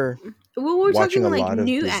remember Well, we're watching talking a like lot of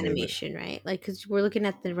new Disney. animation, right? Like, because we're looking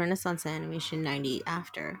at the Renaissance animation 90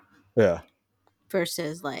 after Yeah,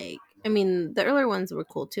 versus like, I mean, the earlier ones were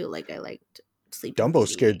cool too. Like, I liked Sleeping Dumbo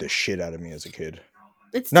scared Beauty. the shit out of me as a kid.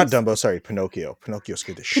 It's Not still Dumbo, sorry, Pinocchio. Pinocchio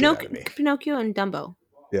scared the shit out of me. Pinocchio and Dumbo.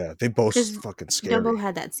 Yeah, they both Because fucking Dumbo scary.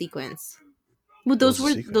 had that sequence. Well, What was the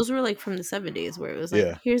sequence? those were like from the 70s where it was like,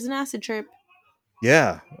 Yeah, here's an acid trip,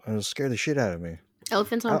 yeah, it was scared the shit out of me.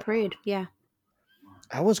 elephants on I, parade. Yeah,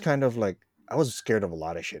 I was kind of like I was scared of a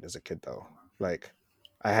lot of shit as a kid though. Like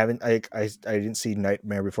I haven't I didn't see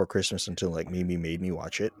Nightmare Before Christmas until like Mimi made me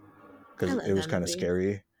watch it I because love it was that kind of movie.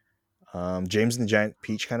 scary. James and the Giant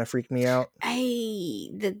Peach kind of freaked me out.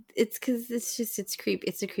 It's because it's creepy.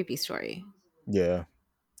 It's a creepy story. Yeah,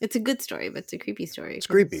 It's a good story, but it's a creepy story it's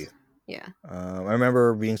because creepy. yeah, I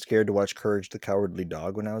remember being scared to watch Courage the Cowardly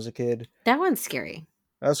Dog when I was a kid. that one's scary.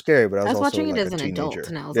 That was scary, but I I was was also watching it like as a an adult, teenager.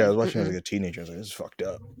 and I was Yeah, I like, was watching it as mm-mm. like a teenager. I was like, this is fucked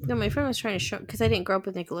up. No, my friend was trying to show because I didn't grow up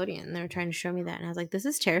with Nickelodeon. And they were trying to show me that, and I was like, this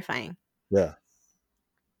is terrifying. Yeah.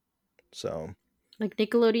 So Like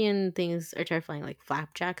Nickelodeon things are terrifying. Like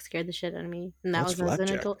Flapjack scared the shit out of me, and that what's was as an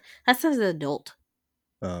Flapjack? adult. That's as an adult.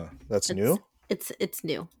 That's It's new. it's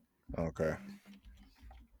new. Okay.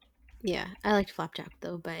 Yeah, I liked Flapjack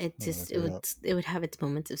though, but it I'll just look it up. it would have its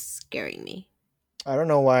moments of scaring me. I don't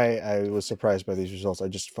know why I was surprised by these results. I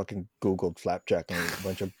just fucking Googled flapjack and a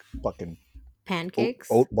bunch of fucking Pancakes,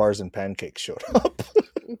 oat bars and pancakes showed up.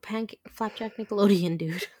 Flapjack Nickelodeon,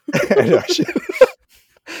 dude. I know, shit.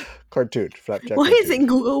 Cartoon, flapjack Why cartoon. isn't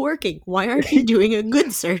Google working? Why aren't you doing a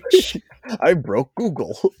good search? I broke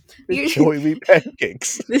Google. You're- It's showing me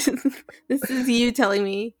pancakes. this is you telling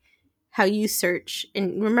me how you search.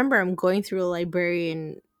 And remember, I'm going through a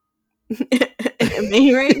librarian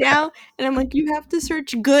anime right now, and I'm like, you have to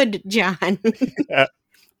search good, John. Yeah,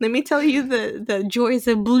 Let me tell you the joys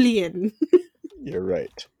of Boolean. you're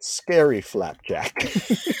right. Scary flapjack.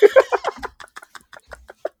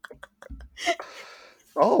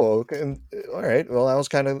 Oh, okay. All right. Well, that was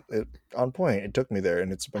kind of on point. It took me there,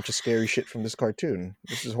 and it's a bunch of scary shit from this cartoon.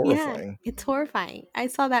 This is Yeah, horrifying. it's horrifying. I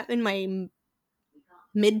saw that in my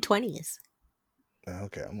mid-20s.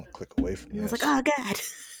 Okay, I'm gonna click away from And I was this. like, oh god.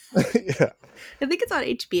 Yeah. I think it's on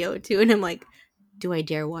HBO too, and I'm like, do I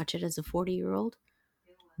dare watch it as a 40-year-old?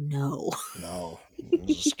 No. No,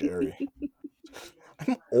 this is scary.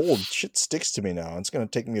 I'm old. Shit sticks to me now. It's gonna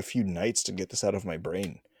take me a few nights to get this out of my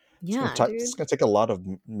brain. Yeah, dude. It's gonna take a lot of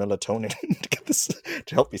melatonin to get this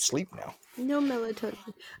to help me sleep now. No melatonin.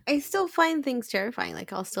 I still find things terrifying.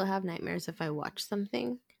 Like, I'll still have nightmares if I watch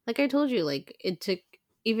something. Like I told you, like, it took,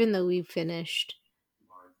 even though we finished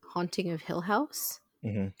Haunting of Hill House,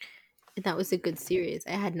 Mm-hmm. and that was a good series,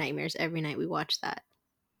 I had nightmares every night we watched that.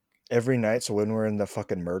 Every night. So when we're in the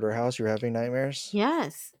fucking murder house, you're having nightmares.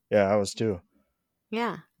 Yes. Yeah, I was too.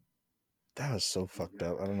 Yeah. That was so fucked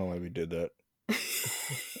up. I don't know why we did that.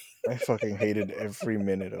 I fucking hated every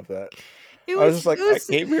minute of that. I was just like, I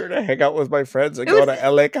came here to hang out with my friends and go to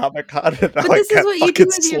LA Comic Con, and now But I this is can't what you do fucking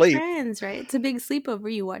with your sleep. friends, right? It's a big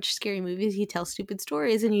sleepover. You watch scary movies, you tell stupid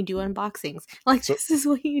stories, and you do unboxings. Like, So- this is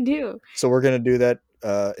what you do. So we're gonna do that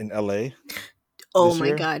in LA. Oh this my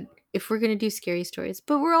year? god. If we're gonna do scary stories,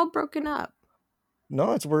 but we're all broken up.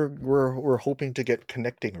 No, it's we're hoping to get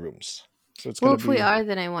connecting rooms. So it's Well, gonna if we be are,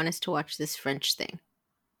 then I want us to watch this French thing.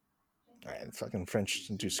 fucking French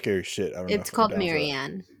do scary shit. I don't know. It's if I'm called down for that.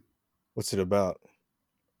 Marianne. What's it about?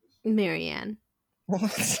 Marianne.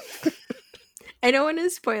 What? I don't want to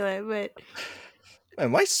spoil it, but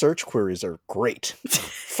Man, my search queries are great.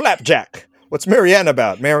 Flapjack. What's Marianne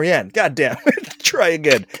about? Marianne. God damn it. Try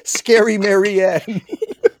again. Scary Marianne.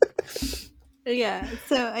 yeah.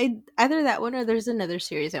 So I either that one or there's another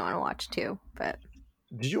series I want to watch too. But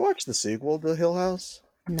Did you watch the sequel to Hill House?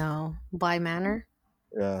 no, Bly Manor.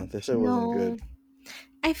 Yeah, they said it wasn't good.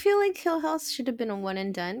 I feel like Hill House should have been a one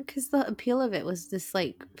and done because the appeal of it was this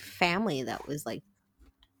like family that was like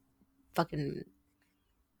fucking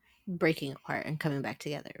breaking apart and coming back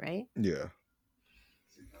together, right? Yeah.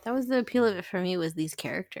 That was the appeal of it for me, was these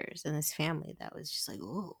characters and this family that was just like,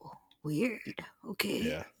 oh, weird. Okay.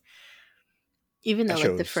 Yeah, Even that though, like,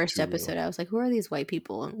 show the is first too real. episode, I was like, who are these white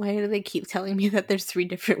people? And why do they keep telling me that there's 3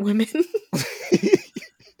 different women? I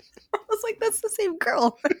was like, that's the same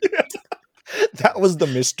girl. That was the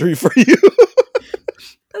mystery for you.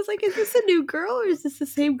 I was like, is this a new girl or is this the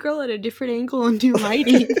same girl at a different angle and new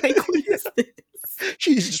lighting? Like, what is this?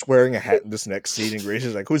 She's just wearing a hat in this next scene, and Grace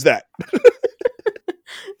is like, "Who's that?"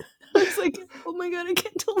 I was like, oh my god, I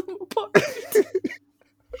can't tell them apart.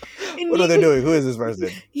 And What are they doing? Who is this person?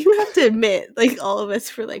 You have to admit, like, all of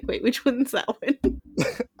us were like, wait, which one's that one?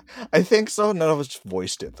 I think so. None of us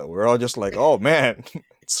voiced it though. We're all just like, "Oh man,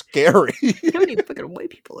 it's scary." How many fucking white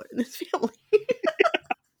people are in this family?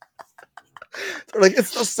 They're like,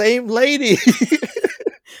 "It's the same lady,"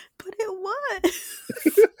 But it was.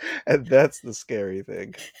 and that's the scary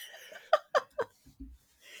thing.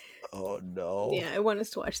 Oh no! Yeah, I want us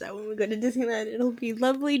to watch that when we go to Disneyland. It'll be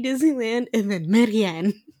lovely Disneyland and then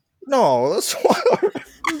Marianne. No, that's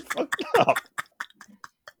fucked up.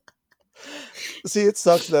 See, it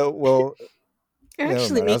sucks though. Well, never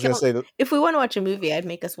Actually, mind. I was gonna say, if we want to watch a movie, I'd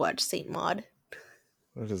make us watch Saint Maud.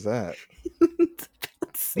 what is that?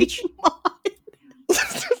 Saint Maud.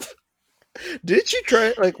 Did you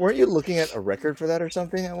try? Like, weren't you looking at a record for that or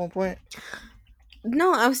something at one point?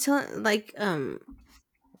 No, I was telling, like,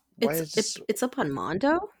 Why is this? it's up on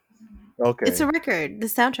Mondo. Okay. It's a record, the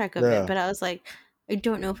soundtrack of Yeah. it. But I was like, I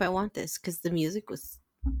don't know if I want this because the music was.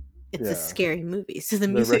 It's Yeah. a scary movie, so the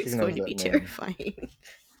They music's going recognize to be that name. terrifying.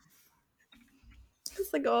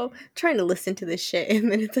 It's like, oh, trying to listen to this shit, and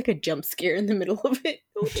then it's like a jump scare in the middle of it.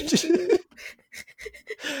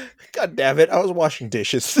 God damn it! I was washing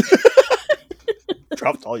dishes.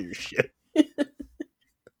 Dropped all your shit.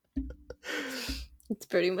 It's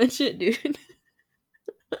pretty much it, dude.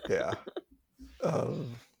 Yeah.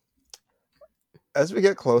 As we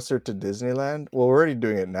get closer to Disneyland, well, we're already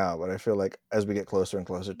doing it now, but I feel like as we get closer and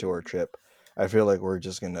closer to our trip, I feel like we're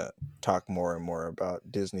just gonna talk more and more about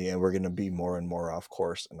Disney, and we're gonna be more and more off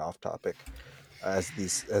course and off topic as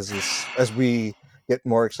we get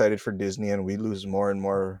more excited for Disney, and we lose more and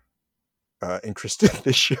more interest in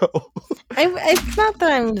the show. It's not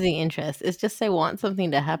that I'm losing interest. It's just I want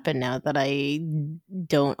something to happen now that I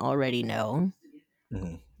don't already know.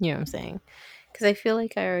 Mhm. You know what I'm saying? Because I feel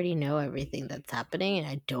like I already know everything that's happening, and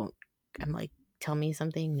I don't. I'm like, tell me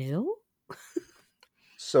something new.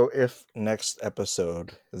 So if next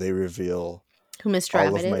episode they reveal Who Mr. all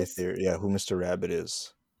Rabbit of my is? theory, yeah, who Mr. Rabbit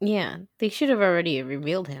is. Yeah, they should have already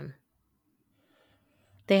revealed him.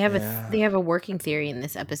 They have Yeah. a working theory in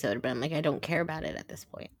this episode, but I'm like, I don't care about it at this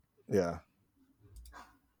point. Yeah.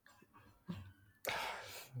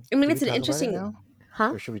 I mean, Do it's we an talk about it interesting, now?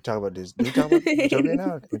 huh? Or should we talk about Disney? Do we talk about Utopia now?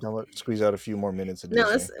 Or can we talk about squeeze out a few more minutes of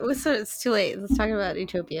No, Disney? it's too late. Let's talk about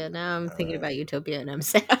Utopia. Now I'm thinking about Utopia and I'm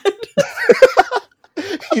sad.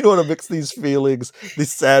 You don't want to mix these feelings,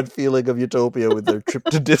 this sad feeling of Utopia with their trip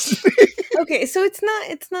to Disney. Okay, so it's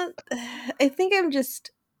not I think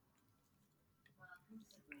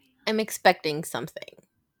I'm expecting something.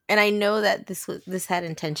 And I know that this had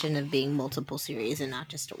intention of being multiple series and not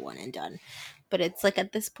just a one and done. But it's like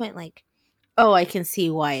at this point, like, oh, I can see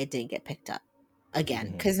why it didn't get picked up again.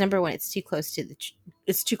 Mhm. Because number one, it's too close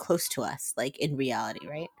to us, like in reality,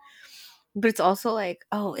 right? But it's also like,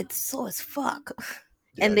 oh, it's slow as fuck.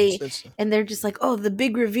 And they're just like, oh, the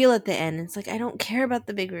big reveal at the end. It's like, I don't care about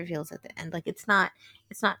the big reveals at the end. Like, it's not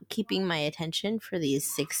keeping my attention for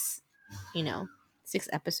these 6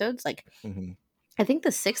 episodes. Like, Mhm. I think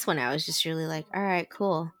the 6th one, I was just really like, all right,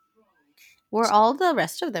 cool. Were all the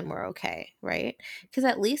rest of them were okay, right? Because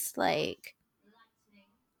at least, like,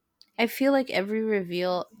 I feel like every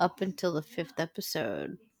reveal up until the 5th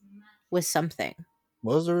episode was something.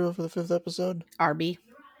 What was the reveal for the 5th episode? Arby.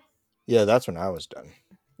 Yeah, that's when I was done.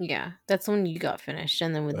 Yeah, that's when you got finished.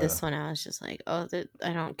 And then with this one, I was just like, oh,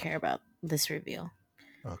 I don't care about this reveal.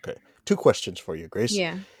 Okay. 2 questions for you, Grace.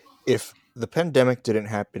 Yeah. If the pandemic didn't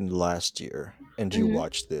happen last year and you Mhm.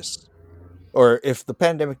 watched this, or if the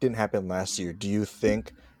pandemic didn't happen last year, do you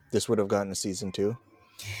think this would have gotten a season 2?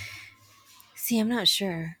 See, I'm not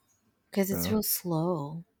sure because it's Yeah. real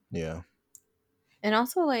slow. Yeah. And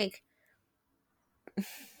also, like,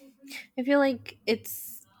 I feel like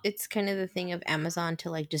it's kind of the thing of Amazon to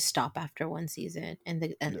like just stop after one season and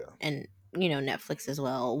Netflix as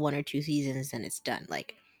well, 1 or 2 seasons and it's done.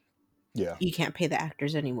 Like, Yeah. you can't pay the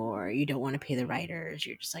actors anymore. You don't want to pay the writers.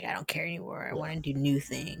 You're just like, I don't care anymore. I want to do new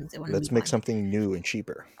things. Let's make something new and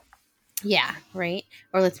cheaper. Yeah, right?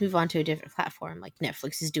 Or let's move on to a different platform. Like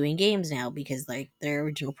Netflix is doing games now because like their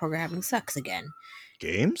original programming sucks again.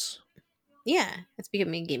 Games? Yeah, it's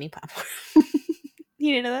becoming a gaming platform.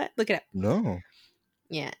 You didn't know that? Look it up. No.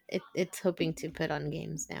 Yeah, it's hoping to put on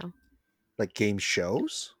games now. Like game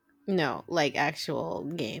shows? No, like actual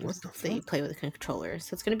What games the that you fuck? play with a controller.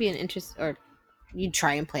 So it's gonna be an interest, or you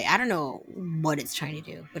try and play. I don't know what it's trying to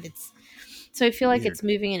do, but it's so I feel like Weird. it's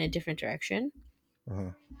moving in a different direction.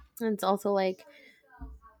 Uh-huh. And it's also like,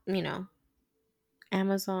 you know,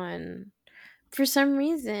 Amazon for some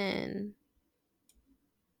reason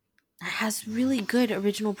has really good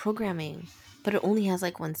original programming, but it only has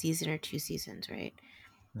like one season or two seasons, right?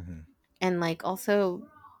 Hmm. And like also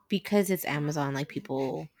because it's Amazon, like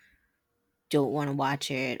people don't want to watch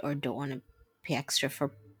it or don't want to pay extra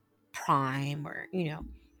for Prime or,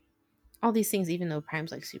 all these things, even though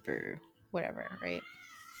Prime's like super whatever, right?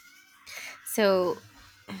 So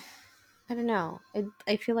I don't know.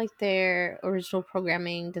 I feel like their original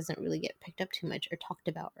programming doesn't really get picked up too much or talked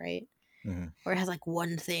about, right? Hmm. Or it has like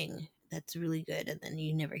one thing that's really good and then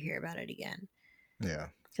you never hear about it again. Yeah.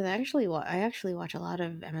 Because I actually watch a lot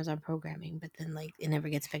of Amazon programming, but then like it never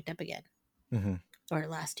gets picked up again. Hmm. Or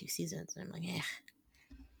last two seasons, and I'm like, eh.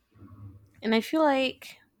 And I feel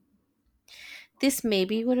like this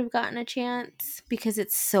maybe would have gotten a chance because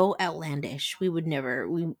it's so outlandish. We would never,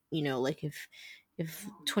 like if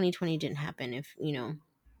 2020 didn't happen, if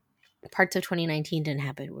parts of 2019 didn't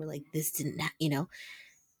happen, we're like this didn't,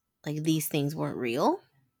 like these things weren't real.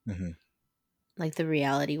 Hmm. Like the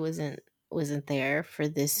reality wasn't there for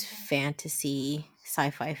this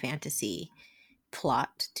sci-fi fantasy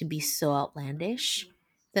plot to be so outlandish.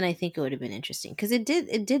 Then I think it would have been interesting because it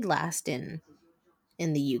did last in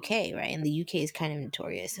the UK, right? And the UK is kind of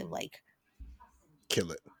notorious of like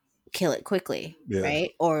Kill it. kill it quickly, Yeah.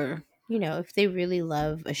 right? Or if they really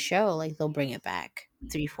love a show, like they'll bring it back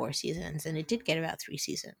 3 4 seasons, and it did get about 3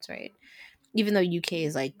 seasons, right? Even though UK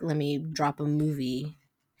is like, let me drop a movie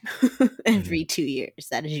Hmm. every 2 years,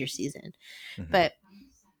 that is your season. Hmm. But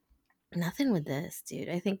nothing with this, dude.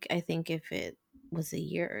 I think if it was a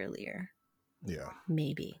year earlier, Yeah.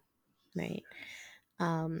 maybe, right?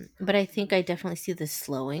 But I think I definitely see the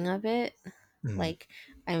slowing of it. Hmm. Like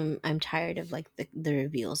I'm tired of like the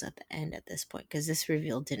reveals at the end at this point because this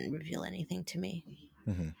reveal didn't reveal anything to me,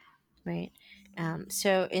 Hmm. right?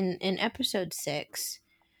 So in episode 6,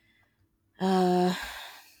 uh,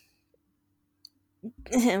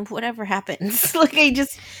 whatever happens, like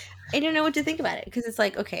I don't know what to think about it because it's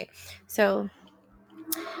like, okay, so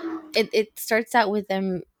it starts out with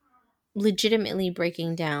them legitimately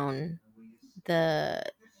breaking down the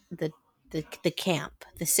the the camp,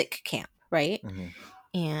 the sick camp, right? Hmm.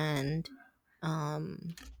 And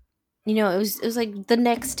um it was like the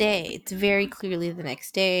next day. It's very clearly the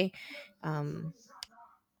next day. Um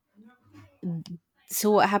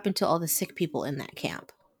so what happened to all the sick people in that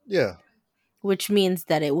camp? Yeah. Which means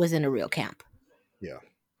that it wasn't a real camp, Yeah.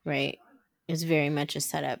 right? It was very much a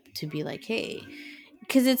setup to be like, hey,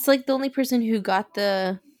 because it's like the only person who got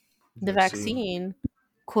the Vaccine. vaccine,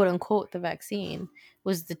 quote unquote, the vaccine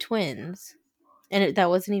was the twins, and that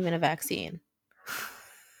wasn't even a vaccine,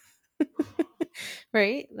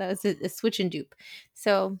 right? That was a switch and dupe.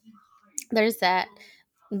 So there's that.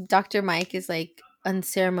 Dr. Mike is like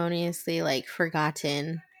unceremoniously like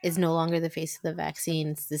forgotten, is no longer the face of the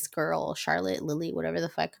vaccines. This girl, Charlotte Lily, whatever the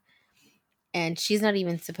fuck. And she's not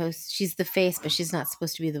even she's the face, but she's not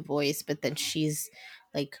supposed to be the voice. But then she's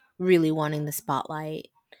like really wanting the spotlight.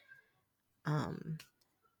 Um,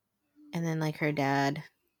 and then like her dad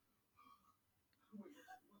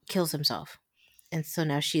kills himself. And so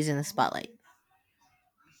now she's in the spotlight.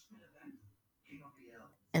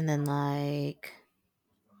 And then like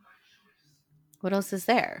what else is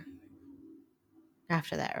there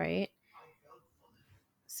after that, right?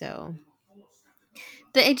 So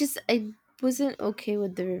I wasn't okay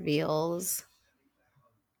with the reveals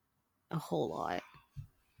a whole lot.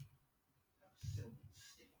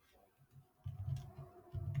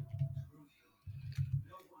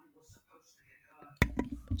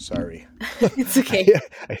 Sorry. It's okay.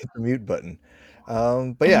 I hit the mute button.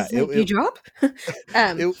 But I yeah, was like, you drop?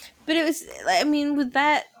 um, it but it was, I mean, with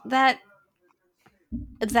that that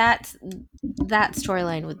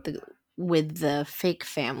storyline with the fake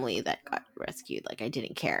family that got rescued, like I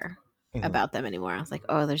didn't care mhm. about them anymore. I was like,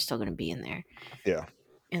 oh, they're still gonna be in there. Yeah.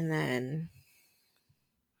 And then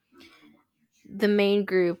the main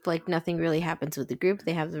group, like nothing really happens with the group.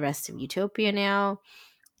 They have the rest of Utopia now.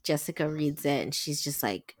 Jessica reads it and she's just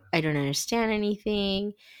like, I don't understand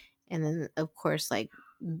anything. And then of course, like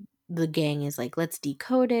the gang is like, let's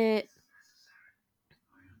decode it.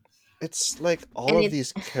 It's like all And of it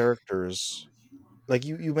these characters, like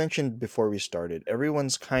you mentioned before we started,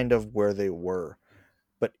 everyone's kind of where they were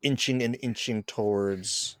but inching and inching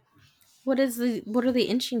towards. What are they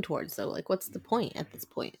inching towards though? Like, what's the point at this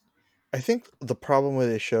point? I think the problem with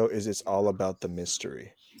this show is it's all about the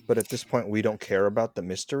mystery. But at this point, we don't care about the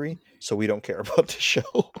mystery, so we don't care about the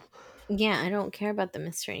show. Yeah, I don't care about the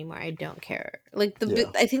mystery anymore. I don't care. Like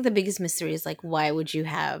Yeah. I think the biggest mystery is like why would you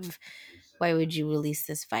release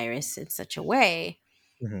this virus in such a way?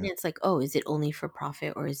 Hmm. And it's like, oh, is it only for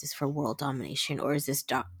profit, or is this for world domination, or is this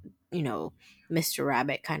Mr.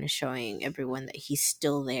 Rabbit kind of showing everyone that he's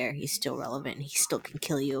still there, he's still relevant, he still can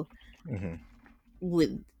kill you Hmm.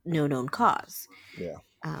 with no known cause. Yeah.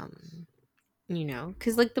 Um,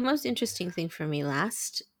 because like the most interesting thing for me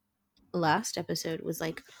last episode was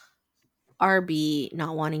like RB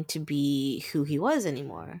not wanting to be who he was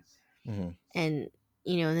anymore. Hmm. And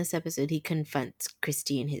in this episode he confronts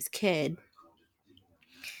Christy and his kid,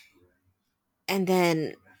 and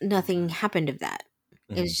then nothing happened of that.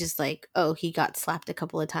 It Hmm. was just like, oh, he got slapped a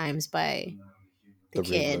couple of times by the The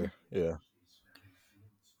kid, Riddler.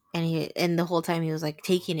 Yeah. and the whole time he was like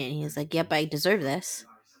taking it and he was like, yep, I deserve this.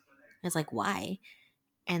 I was like, why?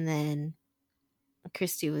 And then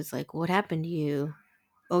Christy was like, what happened to you?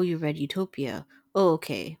 Oh, you read Utopia. Oh,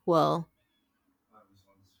 okay. Well,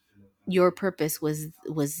 your purpose was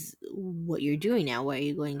what you're doing now. Why are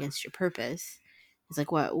you going against your purpose? It's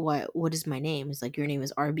like, what is my name? It's like, your name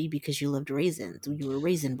is RB because you loved raisins. You were a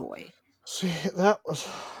raisin boy. See,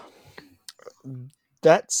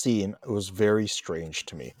 that scene was very strange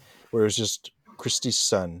to me, where it was just Christie's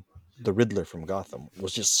son, the Riddler from Gotham,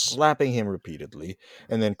 was just slapping him repeatedly,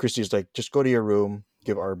 and then Christie's like, "Just go to your room,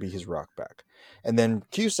 give Arby his rock back," and then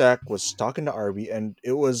Cusack was talking to Arby, and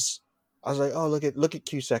it was. I was like, oh, look at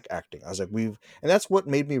Cusack acting. I was like, and that's what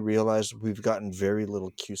made me realize we've gotten very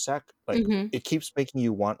little Cusack. Like, Mm-hmm. it keeps making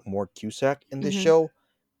you want more Cusack in this Mm-hmm. show,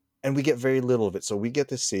 and we get very little of it. So we get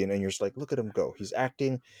this scene, and you're just like, look at him go. He's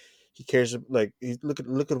acting. He cares. Like, look at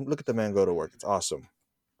the man go to work. It's awesome.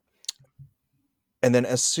 And then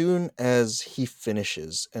as soon as he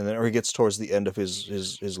finishes, and then or he gets towards the end of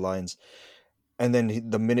his lines, and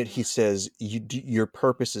then the minute he says, your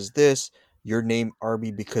purpose is this. Your name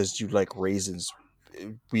Arby because you like raisins.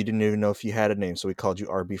 We didn't even know if you had a name, so we called you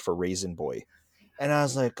Arby for Raisin Boy. And I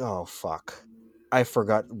was like, oh fuck. I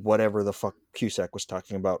forgot whatever the fuck Cusack was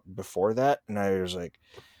talking about before that, and I was like,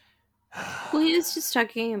 Well, he was just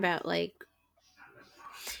talking about like,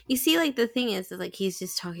 you see, like the thing is like he's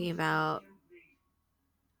just talking about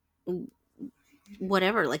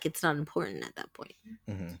whatever, like it's not important at that point.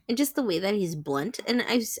 mm-hmm, And just the way that he's blunt, and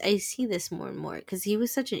I see this more and more because he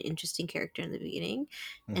was such an interesting character in the beginning,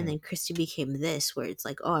 and mm-hmm, then Christy became this, where it's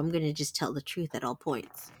like, oh, I'm gonna just tell the truth at all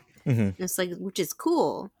points. mm-hmm, And it's like, which is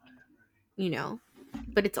cool,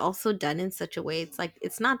 but it's also done in such a way, it's like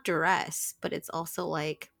it's not duress, but it's also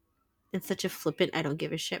like in such a flippant, I don't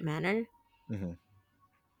give a shit manner. mm-hmm.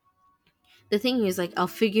 The thing is, like, I'll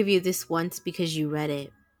forgive you this once because you read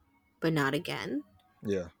it, but not again.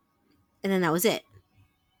 Yeah. And then that was it.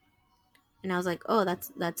 And I was like, oh,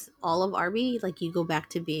 that's all of Arby. Like, you go back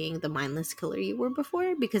to being the mindless killer you were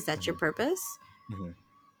before because that's your purpose, Mm-hmm.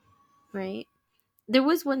 right? There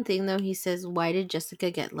was one thing though. He says, "Why did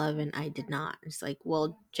Jessica get love and I did not?" It's like,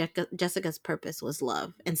 well, Jessica's purpose was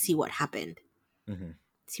love, and see what happened. Mm-hmm.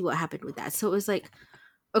 See what happened with that. So it was like,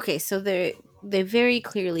 okay, so they very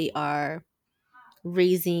clearly are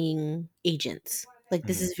raising agents. Like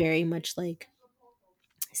this Mm-hmm. is very much like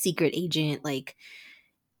secret agent, like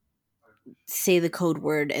say the code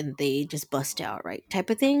word and they just bust out, right? Type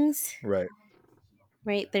of things, Right.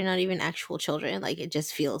 right? They're not even actual children. Like it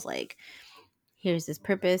just feels like here's this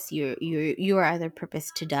purpose. You are either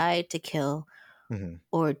purpose to die, to kill, Mm-hmm.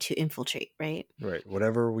 or to infiltrate, right? Right.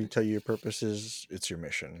 Whatever we tell you your purpose is, it's your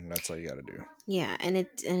mission. That's all you got to do. Yeah, and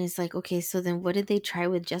it's like, okay, so then what did they try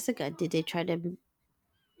with Jessica? Did they try to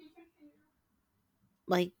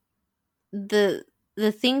like the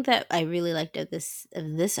thing that I really liked of this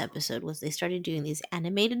episode was they started doing these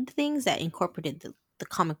animated things that incorporated the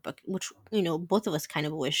comic book, which both of us kind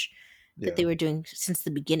of wish that Yeah. they were doing since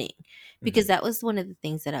the beginning, Mm-hmm. because that was one of the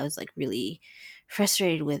things that I was like really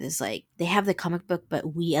frustrated with, is like they have the comic book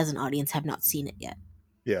but we as an audience have not seen it yet.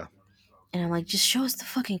 Yeah. And I'm like, just show us the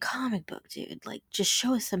fucking comic book, dude. Like, just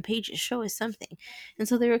show us some pages, show us something. And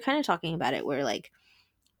so they were kind of talking about it where like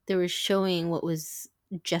they were showing what was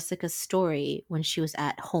Jessica's story when she was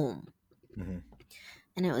at home. Mm-hmm.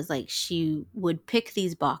 And it was like she would pick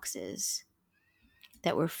these boxes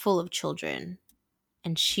that were full of children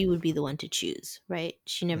and she would be the one to choose, right?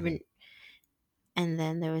 She never. Mm-hmm. And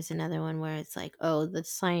then there was another one where it's like, oh, the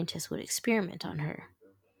scientists would experiment on her,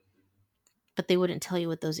 but they wouldn't tell you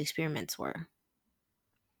what those experiments were.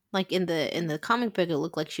 Like in the comic book, it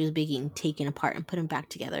looked like she was being taken apart and put back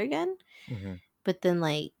together again. Mm-hmm. But then,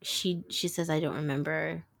 like she says, I don't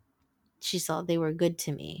remember. She saw they were good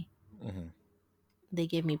to me. Mm-hmm. They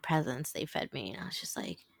gave me presents. They fed me, and I was just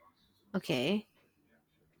like, okay.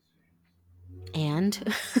 And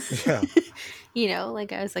Yeah. you know,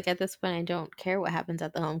 like I was like, at this point, I don't care what happens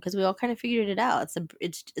at the home because we all kind of figured it out.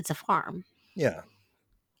 It's a farm. Yeah.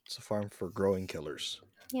 It's a farm for growing killers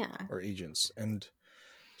Yeah. or agents. And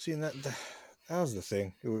see, and that was the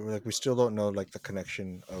thing. Like, we still don't know like the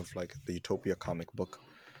connection of like the Utopia comic book.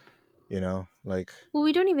 You know, like, Well,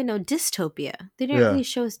 we don't even know dystopia. They didn't yeah, really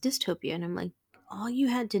show us dystopia, and I'm like, all you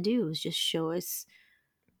had to do was just show us.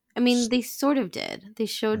 I mean, they sort of did. They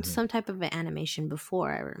showed Mhm. some type of an animation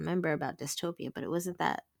before. I remember about dystopia, but it wasn't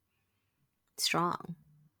that strong,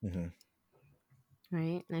 Mm-hmm.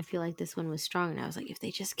 right? And I feel like this one was strong. And I was like, if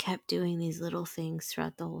they just kept doing these little things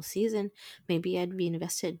throughout the whole season, maybe I'd be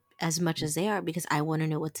invested as much as they are because I want to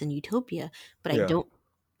know what's in Utopia. But Yeah,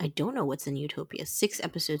 I don't know what's in Utopia. 6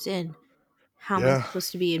 episodes in, how am I yeah,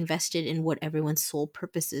 supposed to be invested in what everyone's sole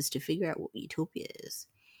purpose is to figure out what Utopia is?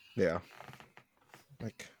 yeah.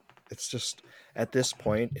 Like, it's just at this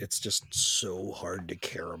point, it's just so hard to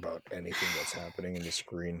care about anything that's happening in the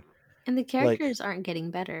screen. And the Like, characters aren't getting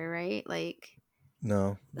better, right? Like,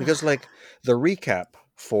 no, ugh, because like the recap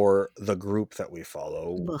for the group that we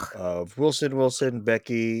follow ugh. of Wilson,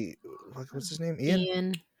 Becky, what's his name?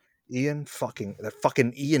 Ian, Ian, fucking that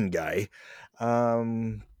fucking Ian guy,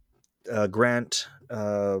 um, Grant,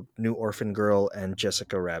 New Orphan Girl, and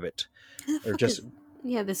Jessica Rabbit, who the or fuck just is?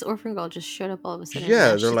 Yeah, this orphan girl just showed up all of a sudden, and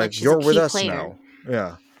yeah, now they're like, she's a you're with key us player. now.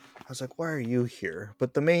 Yeah. I was like, why are you here?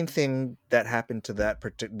 But the main thing that happened to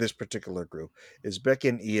this particular group is Becky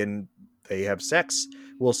and Ian, they have sex.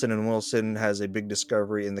 Wilson has a big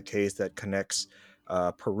discovery in the case that connects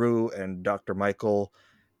Peru and Dr. Michael.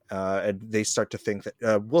 And they start to think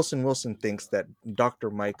that Wilson thinks that Dr.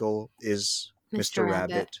 Michael is Mr. Mr.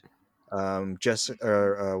 Rabbit.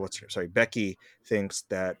 Rabbit. Becky thinks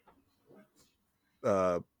that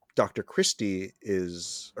uh, Dr. Christie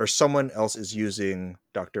is, or someone else is using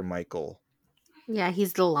Dr. Michael. Yeah,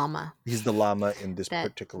 he's the llama He's the llama in this that Mr.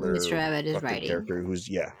 particular Rabbit is fucking riding. character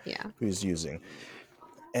Yeah. who's using.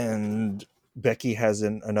 And Becky has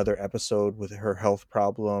another episode with her health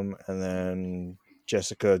problem, and then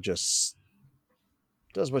Jessica just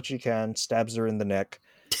does what she can, stabs her in the neck,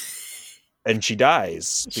 and she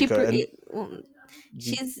dies She because and well,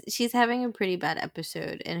 she's having a pretty bad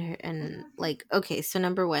episode, and like, okay, so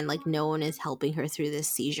number one, like no one is helping her through this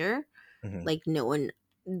seizure. Mhm, Like no one,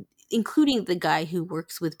 including the guy who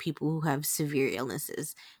works with people who have severe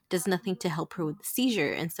illnesses, does nothing to help her with the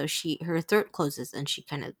seizure, and so her throat closes and she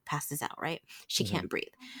kind of passes out, right? She mhm, can't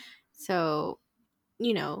breathe. So,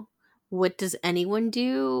 you know, what does anyone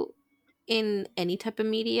do in any type of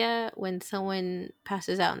media when someone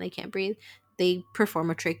passes out and they can't breathe? They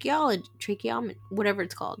perform a whatever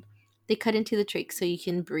it's called. They cut into the trach so you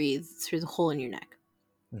can breathe through the hole in your neck.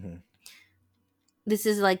 mhm. This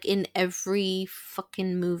is like in every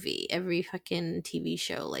fucking movie, every fucking TV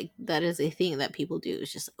show. Like that is a thing that people do.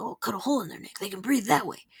 It's just like, oh, cut a hole in their neck. They can breathe that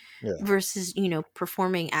way. Yeah, Versus,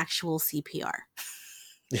 performing actual CPR.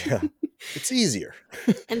 yeah. It's easier.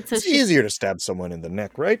 And so It's easier to stab someone in the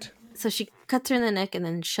neck, right? she cuts her in the neck and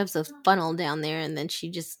then shoves a funnel down there, and then she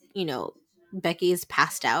just, Becky is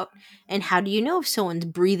passed out. And how do you know if someone's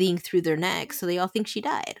breathing through their neck? So they all think she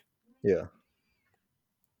died. Yeah,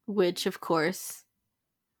 Which, of course,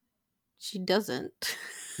 she doesn't.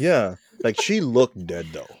 yeah. Like, she looked dead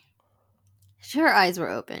though. Her eyes were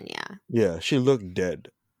open, yeah. Yeah, she looked dead.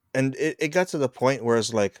 And it got to the point where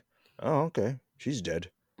it's like, oh, okay, she's dead.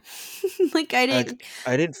 Like, Like,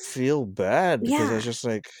 I didn't feel bad because I Yeah. was just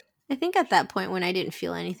like, I think at that point when I didn't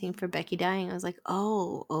feel anything for Becky dying, I was like,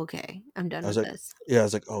 oh, okay, I'm done I was with like, this. yeah, I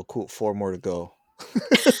was like, oh, cool, 4 more to go.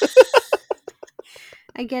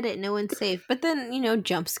 I get it, no one's safe. But then,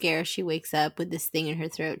 jump scare, she wakes up with this thing in her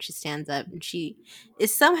throat, she stands up, and she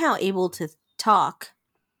is somehow able to talk,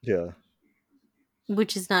 Yeah.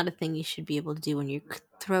 which is not a thing you should be able to do when your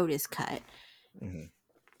throat is cut Hmm.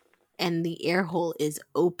 and the air hole is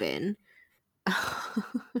open.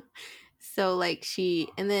 So like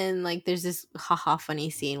and then like there's this haha funny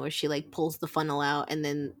scene where she like pulls the funnel out and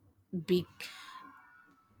then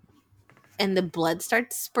and the blood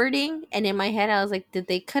starts spurting, and in my head I was like, did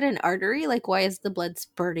they cut an artery? Like, why is the blood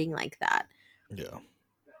spurting like that? Yeah.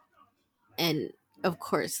 And of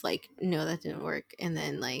course, like, no, that didn't work. And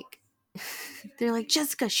then like they're like,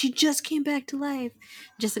 Jessica, she just came back to life.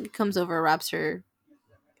 Jessica comes over, wraps her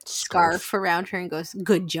scarf around her, and goes,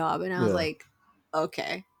 good job. And I was Yeah. like,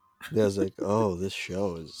 okay. Yeah, it's like, oh, this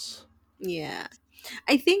show is. Yeah.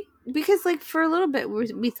 I think because like for a little bit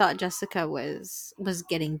we thought Jessica was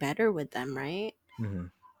getting better with them, right?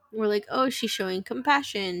 Mhm. We're like, oh, she's showing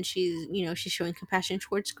compassion. She's showing compassion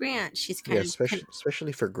towards Grant. She's Yeah, kind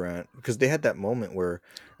especially for Grant, because they had that moment where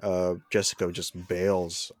Jessica just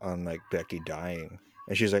bails on like Becky dying,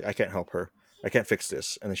 and she's like, "I can't help her. I can't fix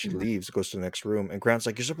this." And then she of leaves, goes to the next room, and Grant's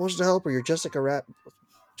like, "You're supposed to help her. You're Jessica Rabbit."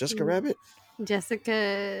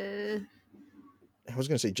 Jessica. I was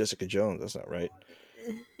gonna say Jessica Jones. That's not right.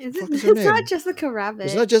 Is The it? fuck is her It's not name? Jessica It's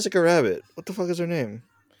Rabbit. not Jessica Rabbit. What the fuck is her name?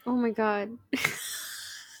 Oh my god.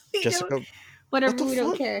 We don't. Jessica. What Whatever. the We don't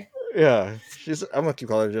fuck? care. Yeah, she's. I'm gonna keep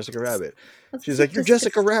calling her Jessica Rabbit. Let's She's keep like, "You're Jessica.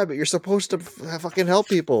 Jessica Rabbit. You're supposed to fucking help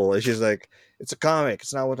people." And she's like, "It's a comic.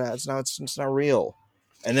 It's not what. It's not real."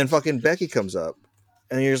 And then fucking Becky comes up,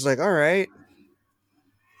 and you're just like, "All right,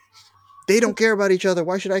 they don't care about each other.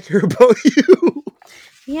 Why should I care about you?"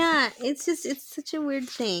 Yeah, it's such a weird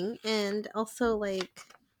thing, and also like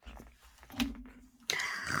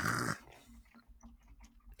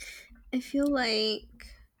I feel like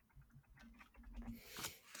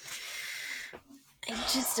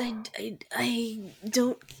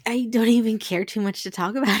I don't even care too much to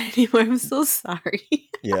talk about it anymore. I'm so sorry.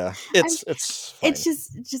 Yeah, I'm it's it's fine.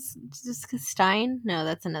 just 'cause Stein. No,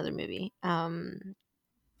 that's another movie.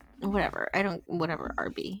 Whatever. I don't whatever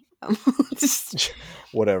RB. Just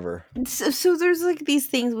Whatever. so there's like these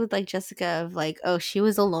things with like Jessica of like, oh, she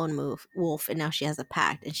was a lone wolf and now she has a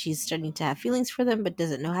pact and she's starting to have feelings for them but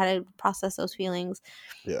doesn't know how to process those feelings.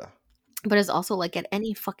 Yeah, But it's also like at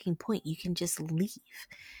any fucking point you can just leave.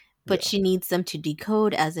 But yeah, she needs them to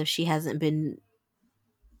decode as if she hasn't been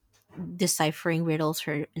deciphering riddles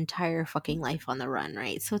her entire fucking life on the run,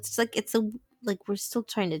 right? So it's like like we're still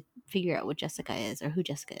trying to figure out what Jessica is or who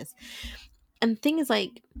Jessica is. And the thing is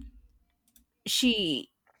like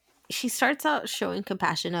she she starts out showing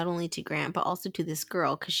compassion not only to Grant but also to this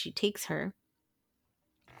girl because she takes her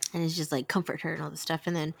and is just like comfort her and all this stuff.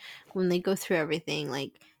 And then when they go through everything,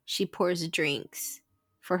 like she pours drinks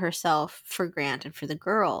for herself, for Grant, and for the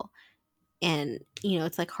girl. And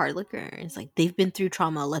it's like hard liquor. It's like they've been through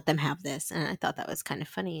trauma, let them have this. And I thought that was kind of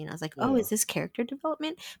funny. And I was like, oh, yeah, is this character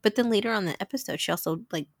development? But then later on in the episode, she also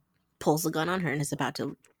like pulls the gun on her and is about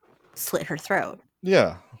to slit her throat.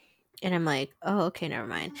 yeah. And I'm like, oh, okay, never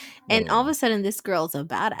mind. I And all of mean, a sudden, this girl's a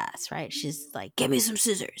badass, right? She's like, give me some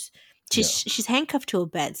scissors. yeah, She's handcuffed to a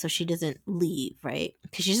bed so she doesn't leave, right?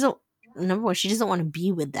 Because she doesn't. Number one, she doesn't want to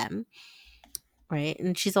be with them, right?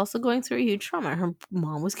 And she's also going through a huge trauma. Her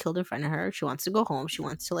mom was killed in front of her. She wants to go home. She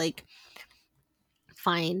wants to like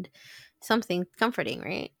find something comforting,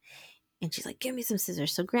 right? And she's like, give me some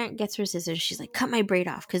scissors. So Grant gets her scissors. She's like, cut my braid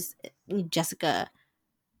off because Jessica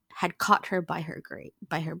had caught her by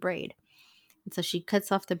her braid. And so she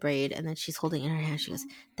cuts off the braid and then she's holding it in her hand. She goes,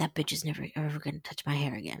 that bitch is never ever going to touch my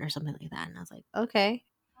hair again or something like that. And I was like, okay,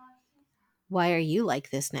 why are you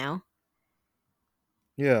like this now?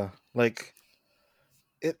 yeah. Like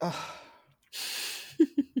it.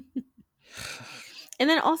 And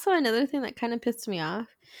then also another thing that kind of pissed me off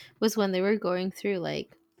was when they were going through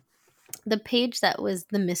like the page that was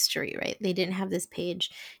the mystery, right? They didn't have this page.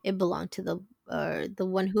 It belonged to the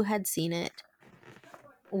one who had seen it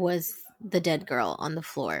was the dead girl on the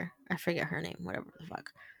floor. I forget her name, whatever the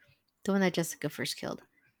fuck. The one that Jessica first killed.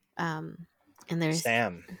 And there's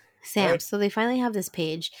Sam. Sam. Right? So they finally have this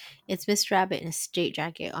page. It's Miss Rabbit in a straight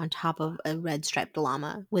jacket on top of a red striped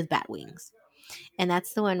llama with bat wings. And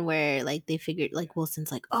that's the one where like they figured like Wilson's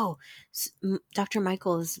like, oh, Dr.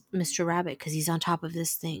 Michael is Mr. Rabbit because he's on top of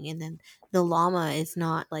this thing, and then the llama is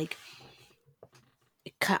not like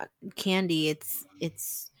candy.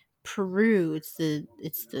 It's Peru. It's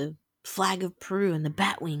the flag of Peru and the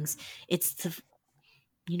bat wings. It's the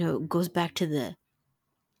goes back to the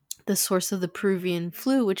source of the Peruvian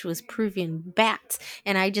flu, which was Peruvian bats.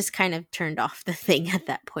 And I just kind of turned off the thing at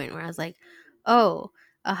that point where I was like, oh,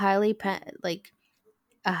 a highly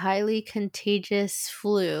contagious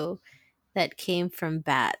flu that came from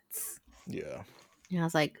bats. Yeah. And I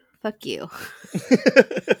was like, fuck you.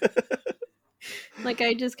 Like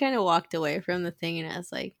I just kind of walked away from the thing and I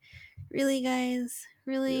was like, really guys?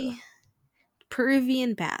 Yeah. Really?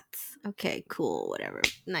 Peruvian bats. Okay, cool, whatever.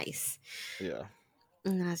 Nice. Yeah.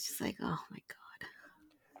 And I was just like, oh my god.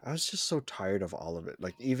 I was just so tired of all of it.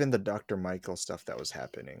 Like even the Dr. Michael stuff that was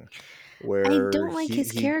happening, I where don't like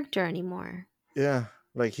his character anymore. yeah,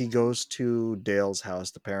 like he goes to Dale's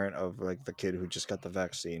house, the parent of like the kid who just got the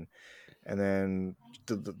vaccine, and then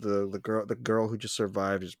the girl who just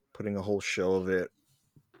survived is putting a whole show of it,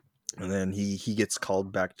 And then he gets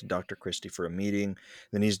called back to Dr. Christie for a meeting.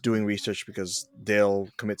 Then he's doing research because Dale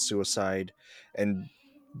commits suicide, and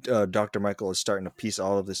Dr. Michael is starting to piece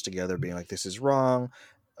all of this together, being like, "This is wrong."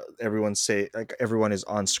 Everyone is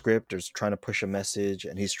on script, or is trying to push a message,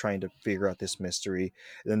 and he's trying to figure out this mystery.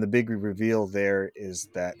 And then the big reveal there is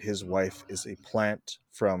that his wife is a plant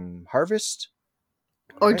from Harvest,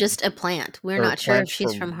 Or right? just a plant. We're Or a not sure plant if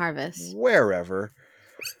she's from Harvest. wherever.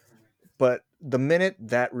 But the minute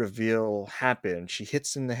that reveal happened, she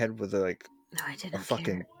hits in the head with No, I did a not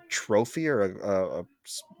fucking care. trophy or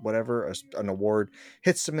an award.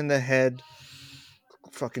 Hits him in the head.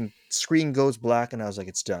 Fucking screen goes black, and I was like,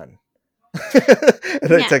 "It's done."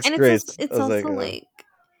 And I Yeah, text and Grace. I it's was like, also like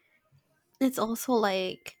it's also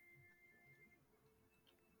like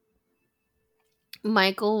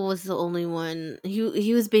Michael was the only one.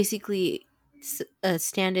 He was basically a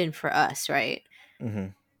stand-in for us, right?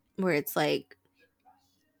 mhm. Where it's like,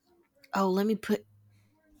 oh, let me put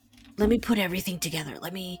everything together.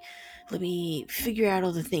 Let me figure out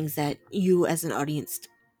all the things that you as an audience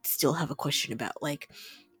still have a question about. Like,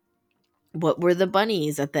 what were the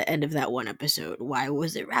bunnies at the end of that one episode? Why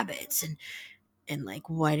was it rabbits? And like,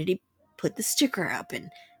 why did he put the sticker up?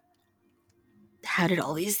 And how did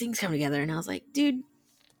all these things come together? And I was like, dude,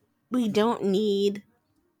 we don't need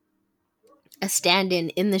a stand-in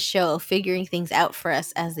in the show figuring things out for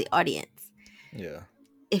us as the audience. Yeah.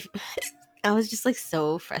 If I was just like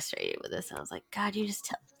so frustrated with this, I was like, God, you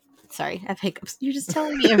just sorry, I have hiccups. You're just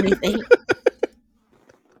telling me everything.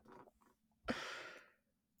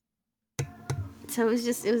 So it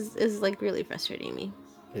was like really frustrating me.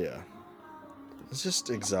 Yeah. It's just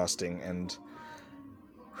exhausting, and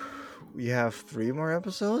we have 3 more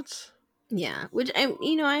episodes. Yeah, which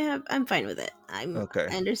I'm fine with it. Okay.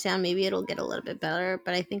 I understand maybe it'll get a little bit better,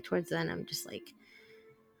 but I think towards then I'm just like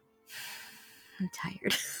I'm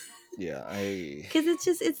tired. Yeah,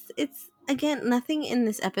 Because it's again, nothing in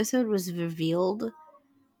this episode was revealed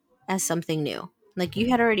as something new. Like you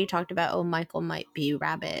had already talked about, oh, Michael might be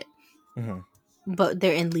Rabbit, Mhm. but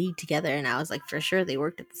they're in league together, and I was like, for sure they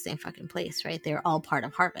worked at the same fucking place, right? They're all part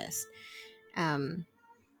of Harvest. And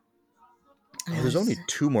I Oh, there's was only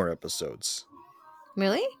 2 more episodes.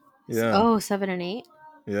 really Yeah. oh 7 and 8.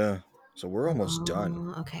 Yeah. So we're almost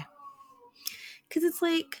done. Oh, okay. Because it's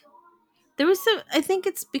like there was some. I think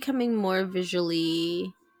it's becoming more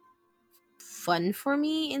visually fun for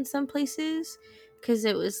me in some places because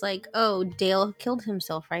it was like, oh, Dale killed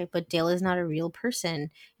himself, right? But Dale is not a real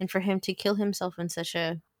person, and for him to kill himself in such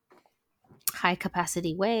a high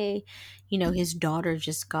capacity way, his daughter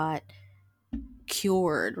just got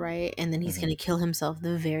cured, right? And then he's Mhm. going to kill himself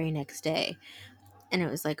the very next day. And it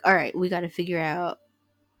was like, all right, we got to figure out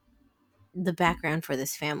the background for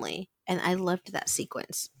this family. And I loved that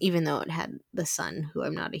sequence, even though it had the son, who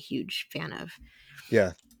I'm not a huge fan of.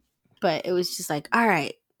 Yeah. But it was just like, all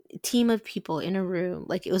right, team of people in a room.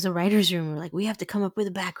 Like it was a writer's room. We're like, we have to come up with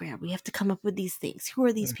a background. We have to come up with these things. Who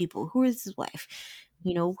are these people? Who is his wife?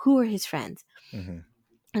 Who are his friends? Mhm.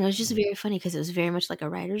 And it was just very funny because it was very much like a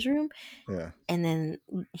writer's room. Yeah. And then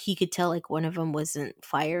he could tell like one of them wasn't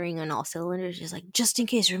firing on all cylinders. Just like, just in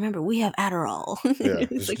case, remember, we have Adderall. Yeah. It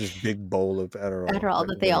was Just like this big bowl of Adderall Adderall that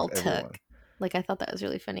that we they gave all everyone. took. Like I thought that was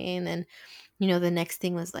really funny. And then, the next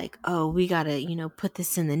thing was like, oh, we gotta, put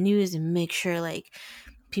this in the news and make sure like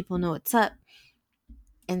people know what's up.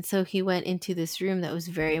 And so he went into this room that was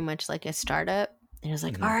very much like a startup. And it was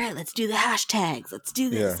like, all Mhm. right, let's do the hashtags. Let's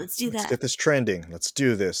do this. Yeah. Let's do Let's that. get this trending. Let's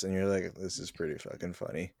do this. And you're like, this is pretty fucking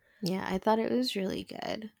funny. Yeah, I thought it was really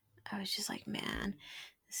good. I was just like, man,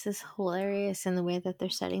 this is hilarious in the way that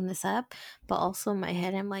they're setting this up. But also in my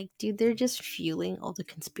head, I'm like, dude, they're just fueling all the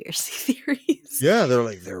conspiracy theories. Yeah,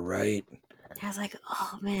 they're right. I was like,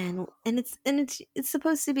 oh man. And it's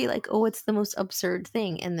supposed to be like, oh, it's the most absurd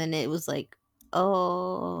thing. And then it was like,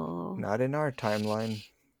 oh Not in our timeline.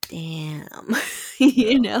 damn.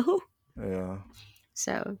 Yeah. Yeah.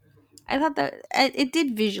 So I thought that it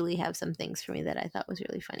did visually have some things for me that I thought was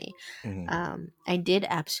really funny. Mhm. I did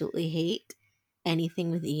absolutely hate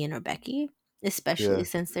anything with Ian or Becky, especially Yeah.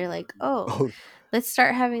 since they're like, oh, Oh, let's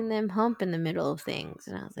start having them hump in the middle of things.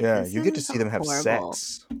 And I was like, yeah. this You get to is see them have horrible.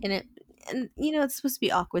 sex. And it's supposed to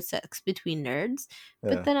be awkward sex between nerds.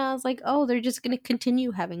 But Yeah. then I was like, oh, they're just going to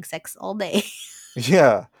continue having sex all day.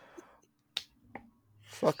 Yeah.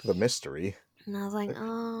 Fuck the mystery. And I was like,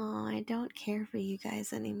 oh, I don't care for you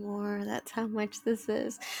guys anymore. That's how much this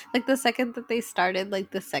is. Like the second that they started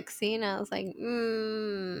like the sex scene, I was like,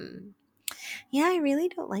 yeah, I really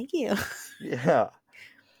don't like you. Yeah.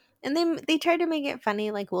 And they tried to make it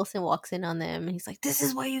funny, like Wilson walks in on them and he's like, this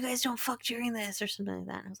is why you guys don't fuck during this or something like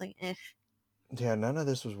that. And I was like, eh. Yeah, none of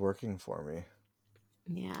this was working for me.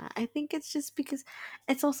 Yeah, I think it's just because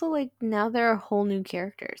it's also like now there are whole new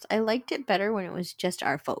characters. I liked it better when it was just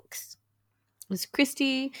our folks. It was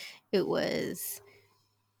Christy, it was,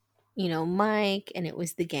 Mike, and it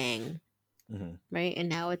was the gang, Hmm. right? And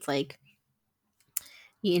now it's like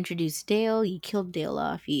you introduce Dale, you killed Dale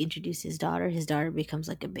off, you introduce his daughter becomes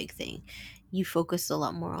like a big thing. You focus a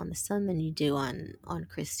lot more on the son than you do on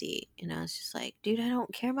Christy. It's just like, dude, I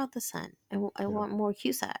don't care about the son. I Yeah. want more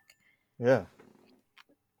Cusack. Yeah.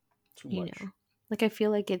 Too you much. know like I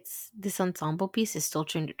feel like it's this ensemble piece is still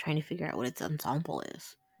trying to figure out what its ensemble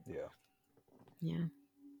is. Yeah. Yeah.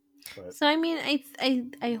 But So I mean,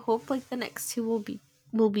 I hope like the next two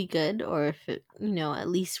will be good, or if it at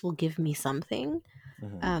least will give me something.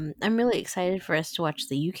 mhm. I'm really excited for us to watch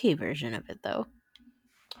the UK version of it though.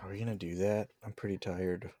 Are we gonna do that? I'm pretty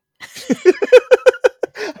tired.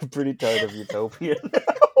 I'm pretty tired of Utopia now.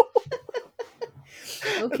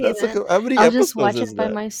 And Okay, that's like then how many I'll just episodes watch is it by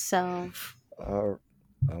that? myself. Uh,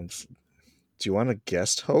 do you want a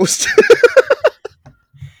guest host?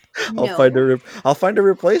 No, I'll find a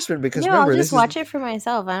replacement because I'll remember just this is watch it for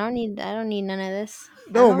myself. I don't need none of this.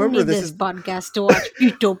 I no don't remember need this this is podcast to watch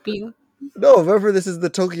Utopia. no remember this is the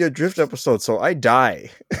Tokyo Drift episode, so I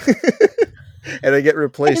die. And I get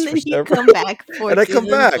replaced And for then you several come back four and I come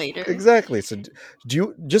seasons back. later. Exactly. So do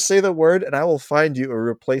you just say the word and I will find you a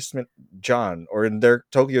replacement John, or in their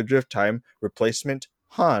Tokyo Drift time, replacement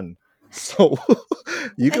Han. So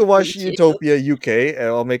you I can watch hate you. Utopia UK and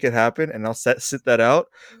I'll make it happen and I'll sit that out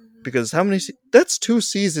because how many that's 2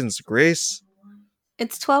 seasons, Grace.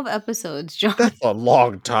 It's 12 episodes, John. That's a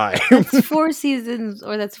long time. That's 4 seasons,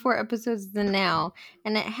 or that's 4 episodes than now.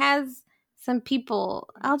 And it has some people.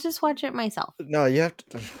 I'll just watch it myself. No, you have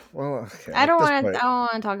to well, okay, I at don't this want to. point. I don't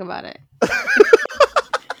want to talk about it.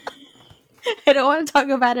 I don't want to talk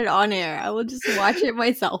about it on air. I will just watch it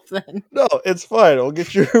myself then. No, it's fine. I'll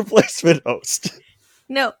get you a replacement host.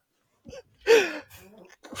 No,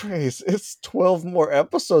 Grace, it's 12 more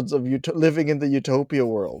episodes of living in the Utopia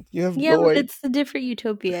world. You have yeah, no but idea. it's a different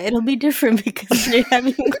Utopia. It'll be different because they have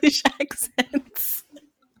English accents.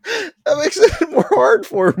 That makes it more hard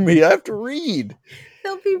for me. I have to read.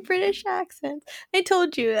 There'll be British accents. I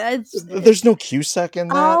told you. There's no Cusack in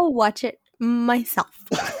that. I'll watch it myself.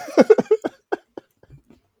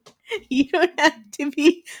 You don't have to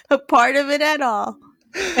be a part of it at all.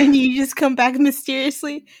 And you just come back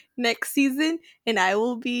mysteriously next season, and I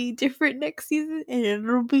will be different next season, and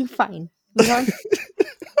it'll be fine.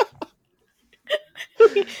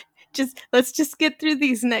 Let's just get through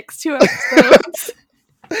these next 2 episodes.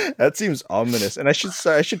 That seems ominous, and I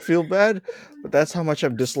should feel bad, but that's how much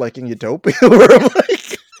I'm disliking Utopia. Where I'm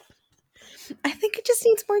like, I think it just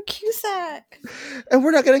needs more Cusack. and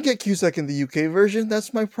we're not gonna get Cusack in the UK version.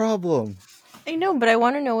 That's my problem. I know, but I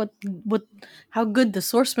want to know how good the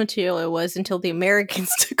source material was until the Americans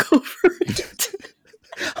took over it.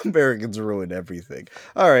 Americans ruin everything.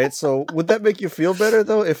 All right, so would that make you feel better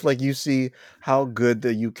though, if like you see how good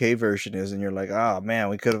the UK version is, and you're like, oh man,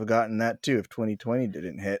 we could have gotten that too if 2020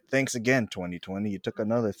 didn't hit. Thanks again, 2020. You took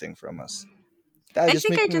another thing from us. That I just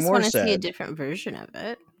think makes I me just more want to see a sad. different version of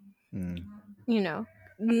it. Hmm.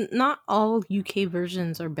 Not all UK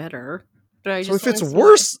versions are better. But I So just if it's wanna see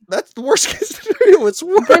worse, that's the worst case scenario. It's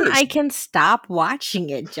worse. Then I can stop watching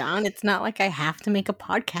it, John. It's not like I have to make a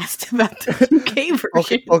podcast about the UK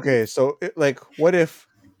version. Okay. So like, what if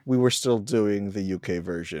we were still doing the UK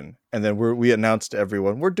version, and then we announced to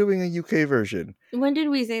everyone we're doing a UK version When did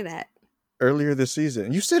we say that? earlier this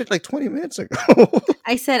season? You said it like 20 minutes ago.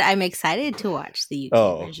 I said I'm excited to watch the UK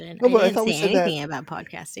Oh. version. No, but I didn't thought we say said that- anything about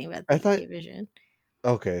podcasting about I the thought- UK version.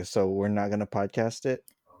 Okay, so we're not gonna podcast it.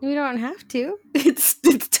 We don't have to. It's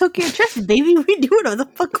Tokyo Drift, baby. We do whatever the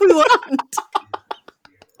fuck we want.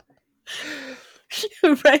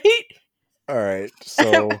 Right? All right,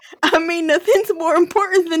 so I mean, nothing's more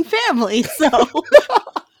important than family, so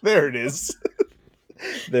there it is.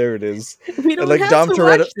 There it is. we don't like have Dom to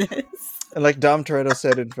Toretto- watch this. And like Dom Toretto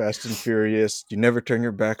said in Fast and Furious, you never turn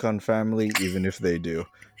your back on family, even if they do.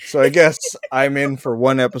 So I guess I'm in for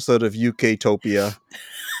one episode of UK Topia.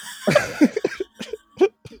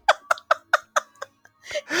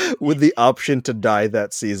 With the option to die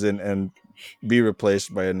that season and be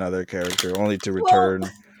replaced by another character, only to return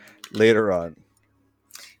later on.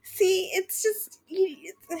 See, it's just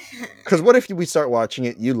Because what if we start watching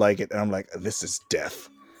it, you like it, and I'm like, this is death.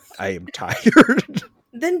 I am tired.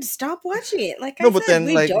 then stop watching it. Like No, I but said, then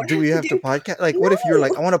we like, don't do we have to do- podcast? Like, what if you're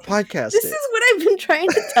like, No. I want to podcast This it? is what I've been trying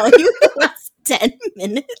to tell you the last 10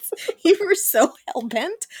 minutes. You were so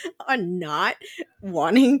hell-bent on not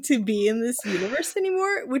wanting to be in this universe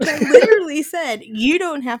anymore, which I literally said, you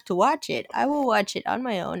don't have to watch it. I will watch it on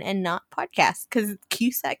my own and not podcast because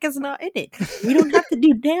Cusack is not in it. We don't have to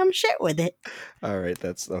do damn shit with it. All right,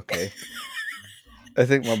 that's okay. I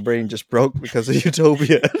think my brain just broke because of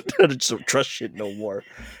Utopia. I just don't trust shit no more.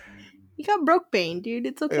 You got broke brain, dude.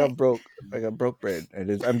 It's okay. I got broke brain.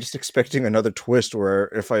 I'm just expecting another twist where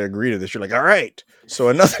if I agree to this, you're like, all right, so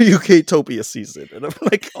another UK-topia season. And I'm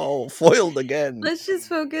like, oh, foiled again. Let's just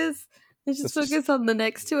focus on the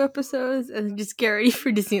next 2 episodes and just get ready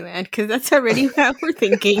for Disneyland because that's already how we're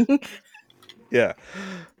thinking. Yeah.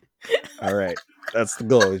 All right. That's the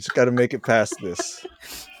goal. You just got to make it past this.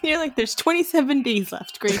 You're like, there's 27 days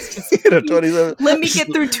left, Grace. Just 27. let me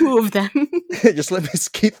get through 2 of them. Just let me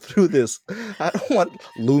skate through this. I don't want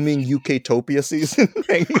looming UK-topia season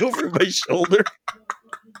hanging over my shoulder.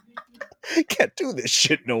 Can't do this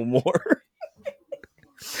shit no more.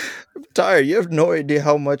 I'm tired. You have no idea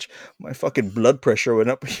how much my fucking blood pressure went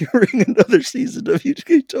up hearing another season of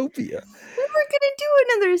UK-topia. We were gonna do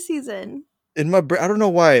another season. In my brain, I don't know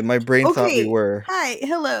why my brain thought we Okay. were. Hi,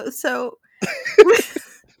 hello. So,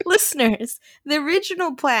 listeners, the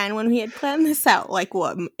original plan when we had planned this out, like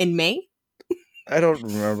what, in May, I don't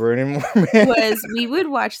remember anymore, man. was we would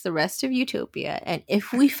watch the rest of Utopia, and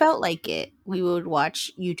if we felt like it, we would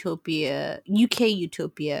watch Utopia, UK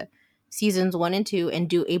Utopia, seasons 1 and 2, and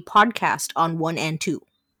do a podcast on 1 and 2.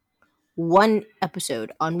 1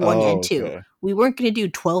 episode on 1 and 2. Okay. We weren't going to do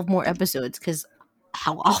 12 more episodes because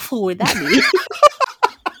how awful would that be?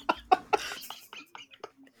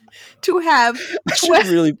 To have I should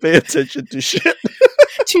really pay attention to shit.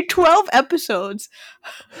 to 12 episodes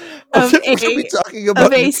Of of we're gonna be talking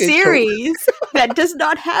about a UK series that does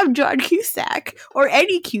not have John Cusack or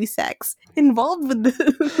any Cusacks involved with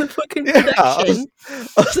the fucking Yeah, production.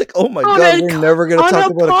 I was like, oh my On god, a we're never going to on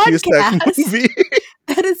talk a about a Cusack podcast. movie.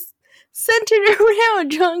 That is centered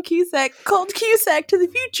around John Cusack, called Cusack to the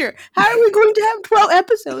Future. How are we going to have 12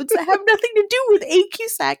 episodes that have nothing to do with a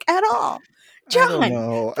Cusack at all? John, I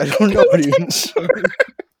don't know anymore.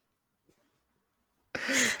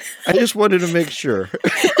 I just wanted to make sure.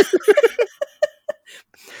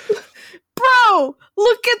 bro,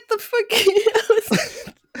 look at the fucking.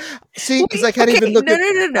 See, because I can't even look at.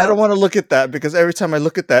 No. I don't want to look at that because every time I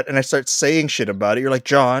look at that and I start saying shit about it, you're like,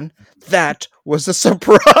 John, that was a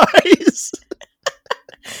surprise.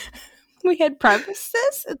 We had prefaced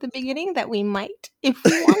this at the beginning that we might, if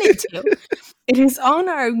we wanted to. It is on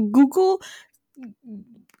our Google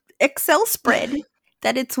Excel spread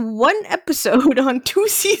that it's 1 episode on 2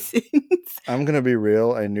 seasons. I'm gonna be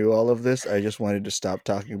real. I knew all of this. I just wanted to stop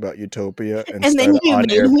talking about Utopia and And then start you on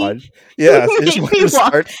made air me- pod. Yeah, I you just made wanted me to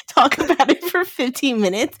start. Talk about it for 15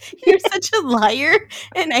 minutes. You're such a liar,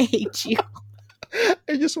 and I hate you.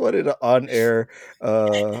 I just wanted an on-air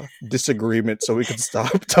disagreement so we could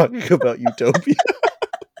stop talking about Utopia.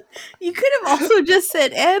 You could have also just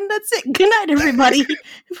said, and that's it. Good night, everybody.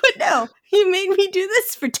 But no, you made me do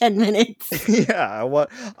this for 10 minutes. Yeah,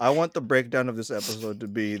 I want the breakdown of this episode to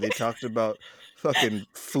be they talked about fucking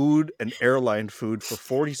food and airline food for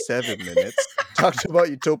 47 minutes, talked about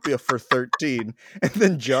Utopia for 13, and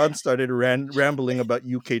then John started rambling about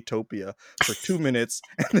UK-topia for 2 minutes,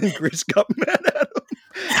 and then Grace got mad at him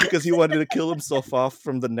because he wanted to kill himself off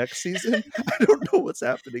from the next season. I don't know what's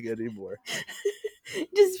happening anymore.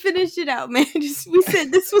 Just finish it out, man. We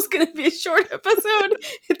said this was going to be a short episode.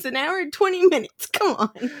 It's 1 hour and 20 minutes. Come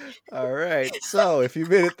on. All right. So if you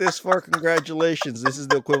made it this far, congratulations. This is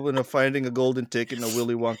the equivalent of finding a golden ticket in a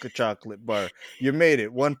Willy Wonka chocolate bar. You made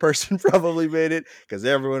it. One person probably made it because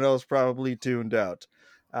everyone else probably tuned out.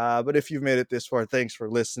 But if you've made it this far, thanks for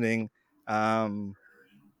listening.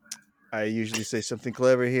 I usually say something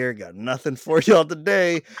clever here. Got nothing for y'all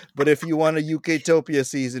today. But if you want a UK-topia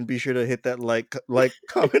season, be sure to hit that like,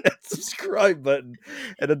 comment, and subscribe button.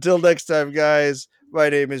 And until next time, guys, my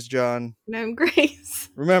name is John. And I'm Grace.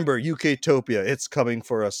 Remember, UK-topia, it's coming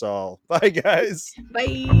for us all. Bye, guys.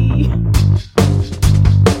 Bye.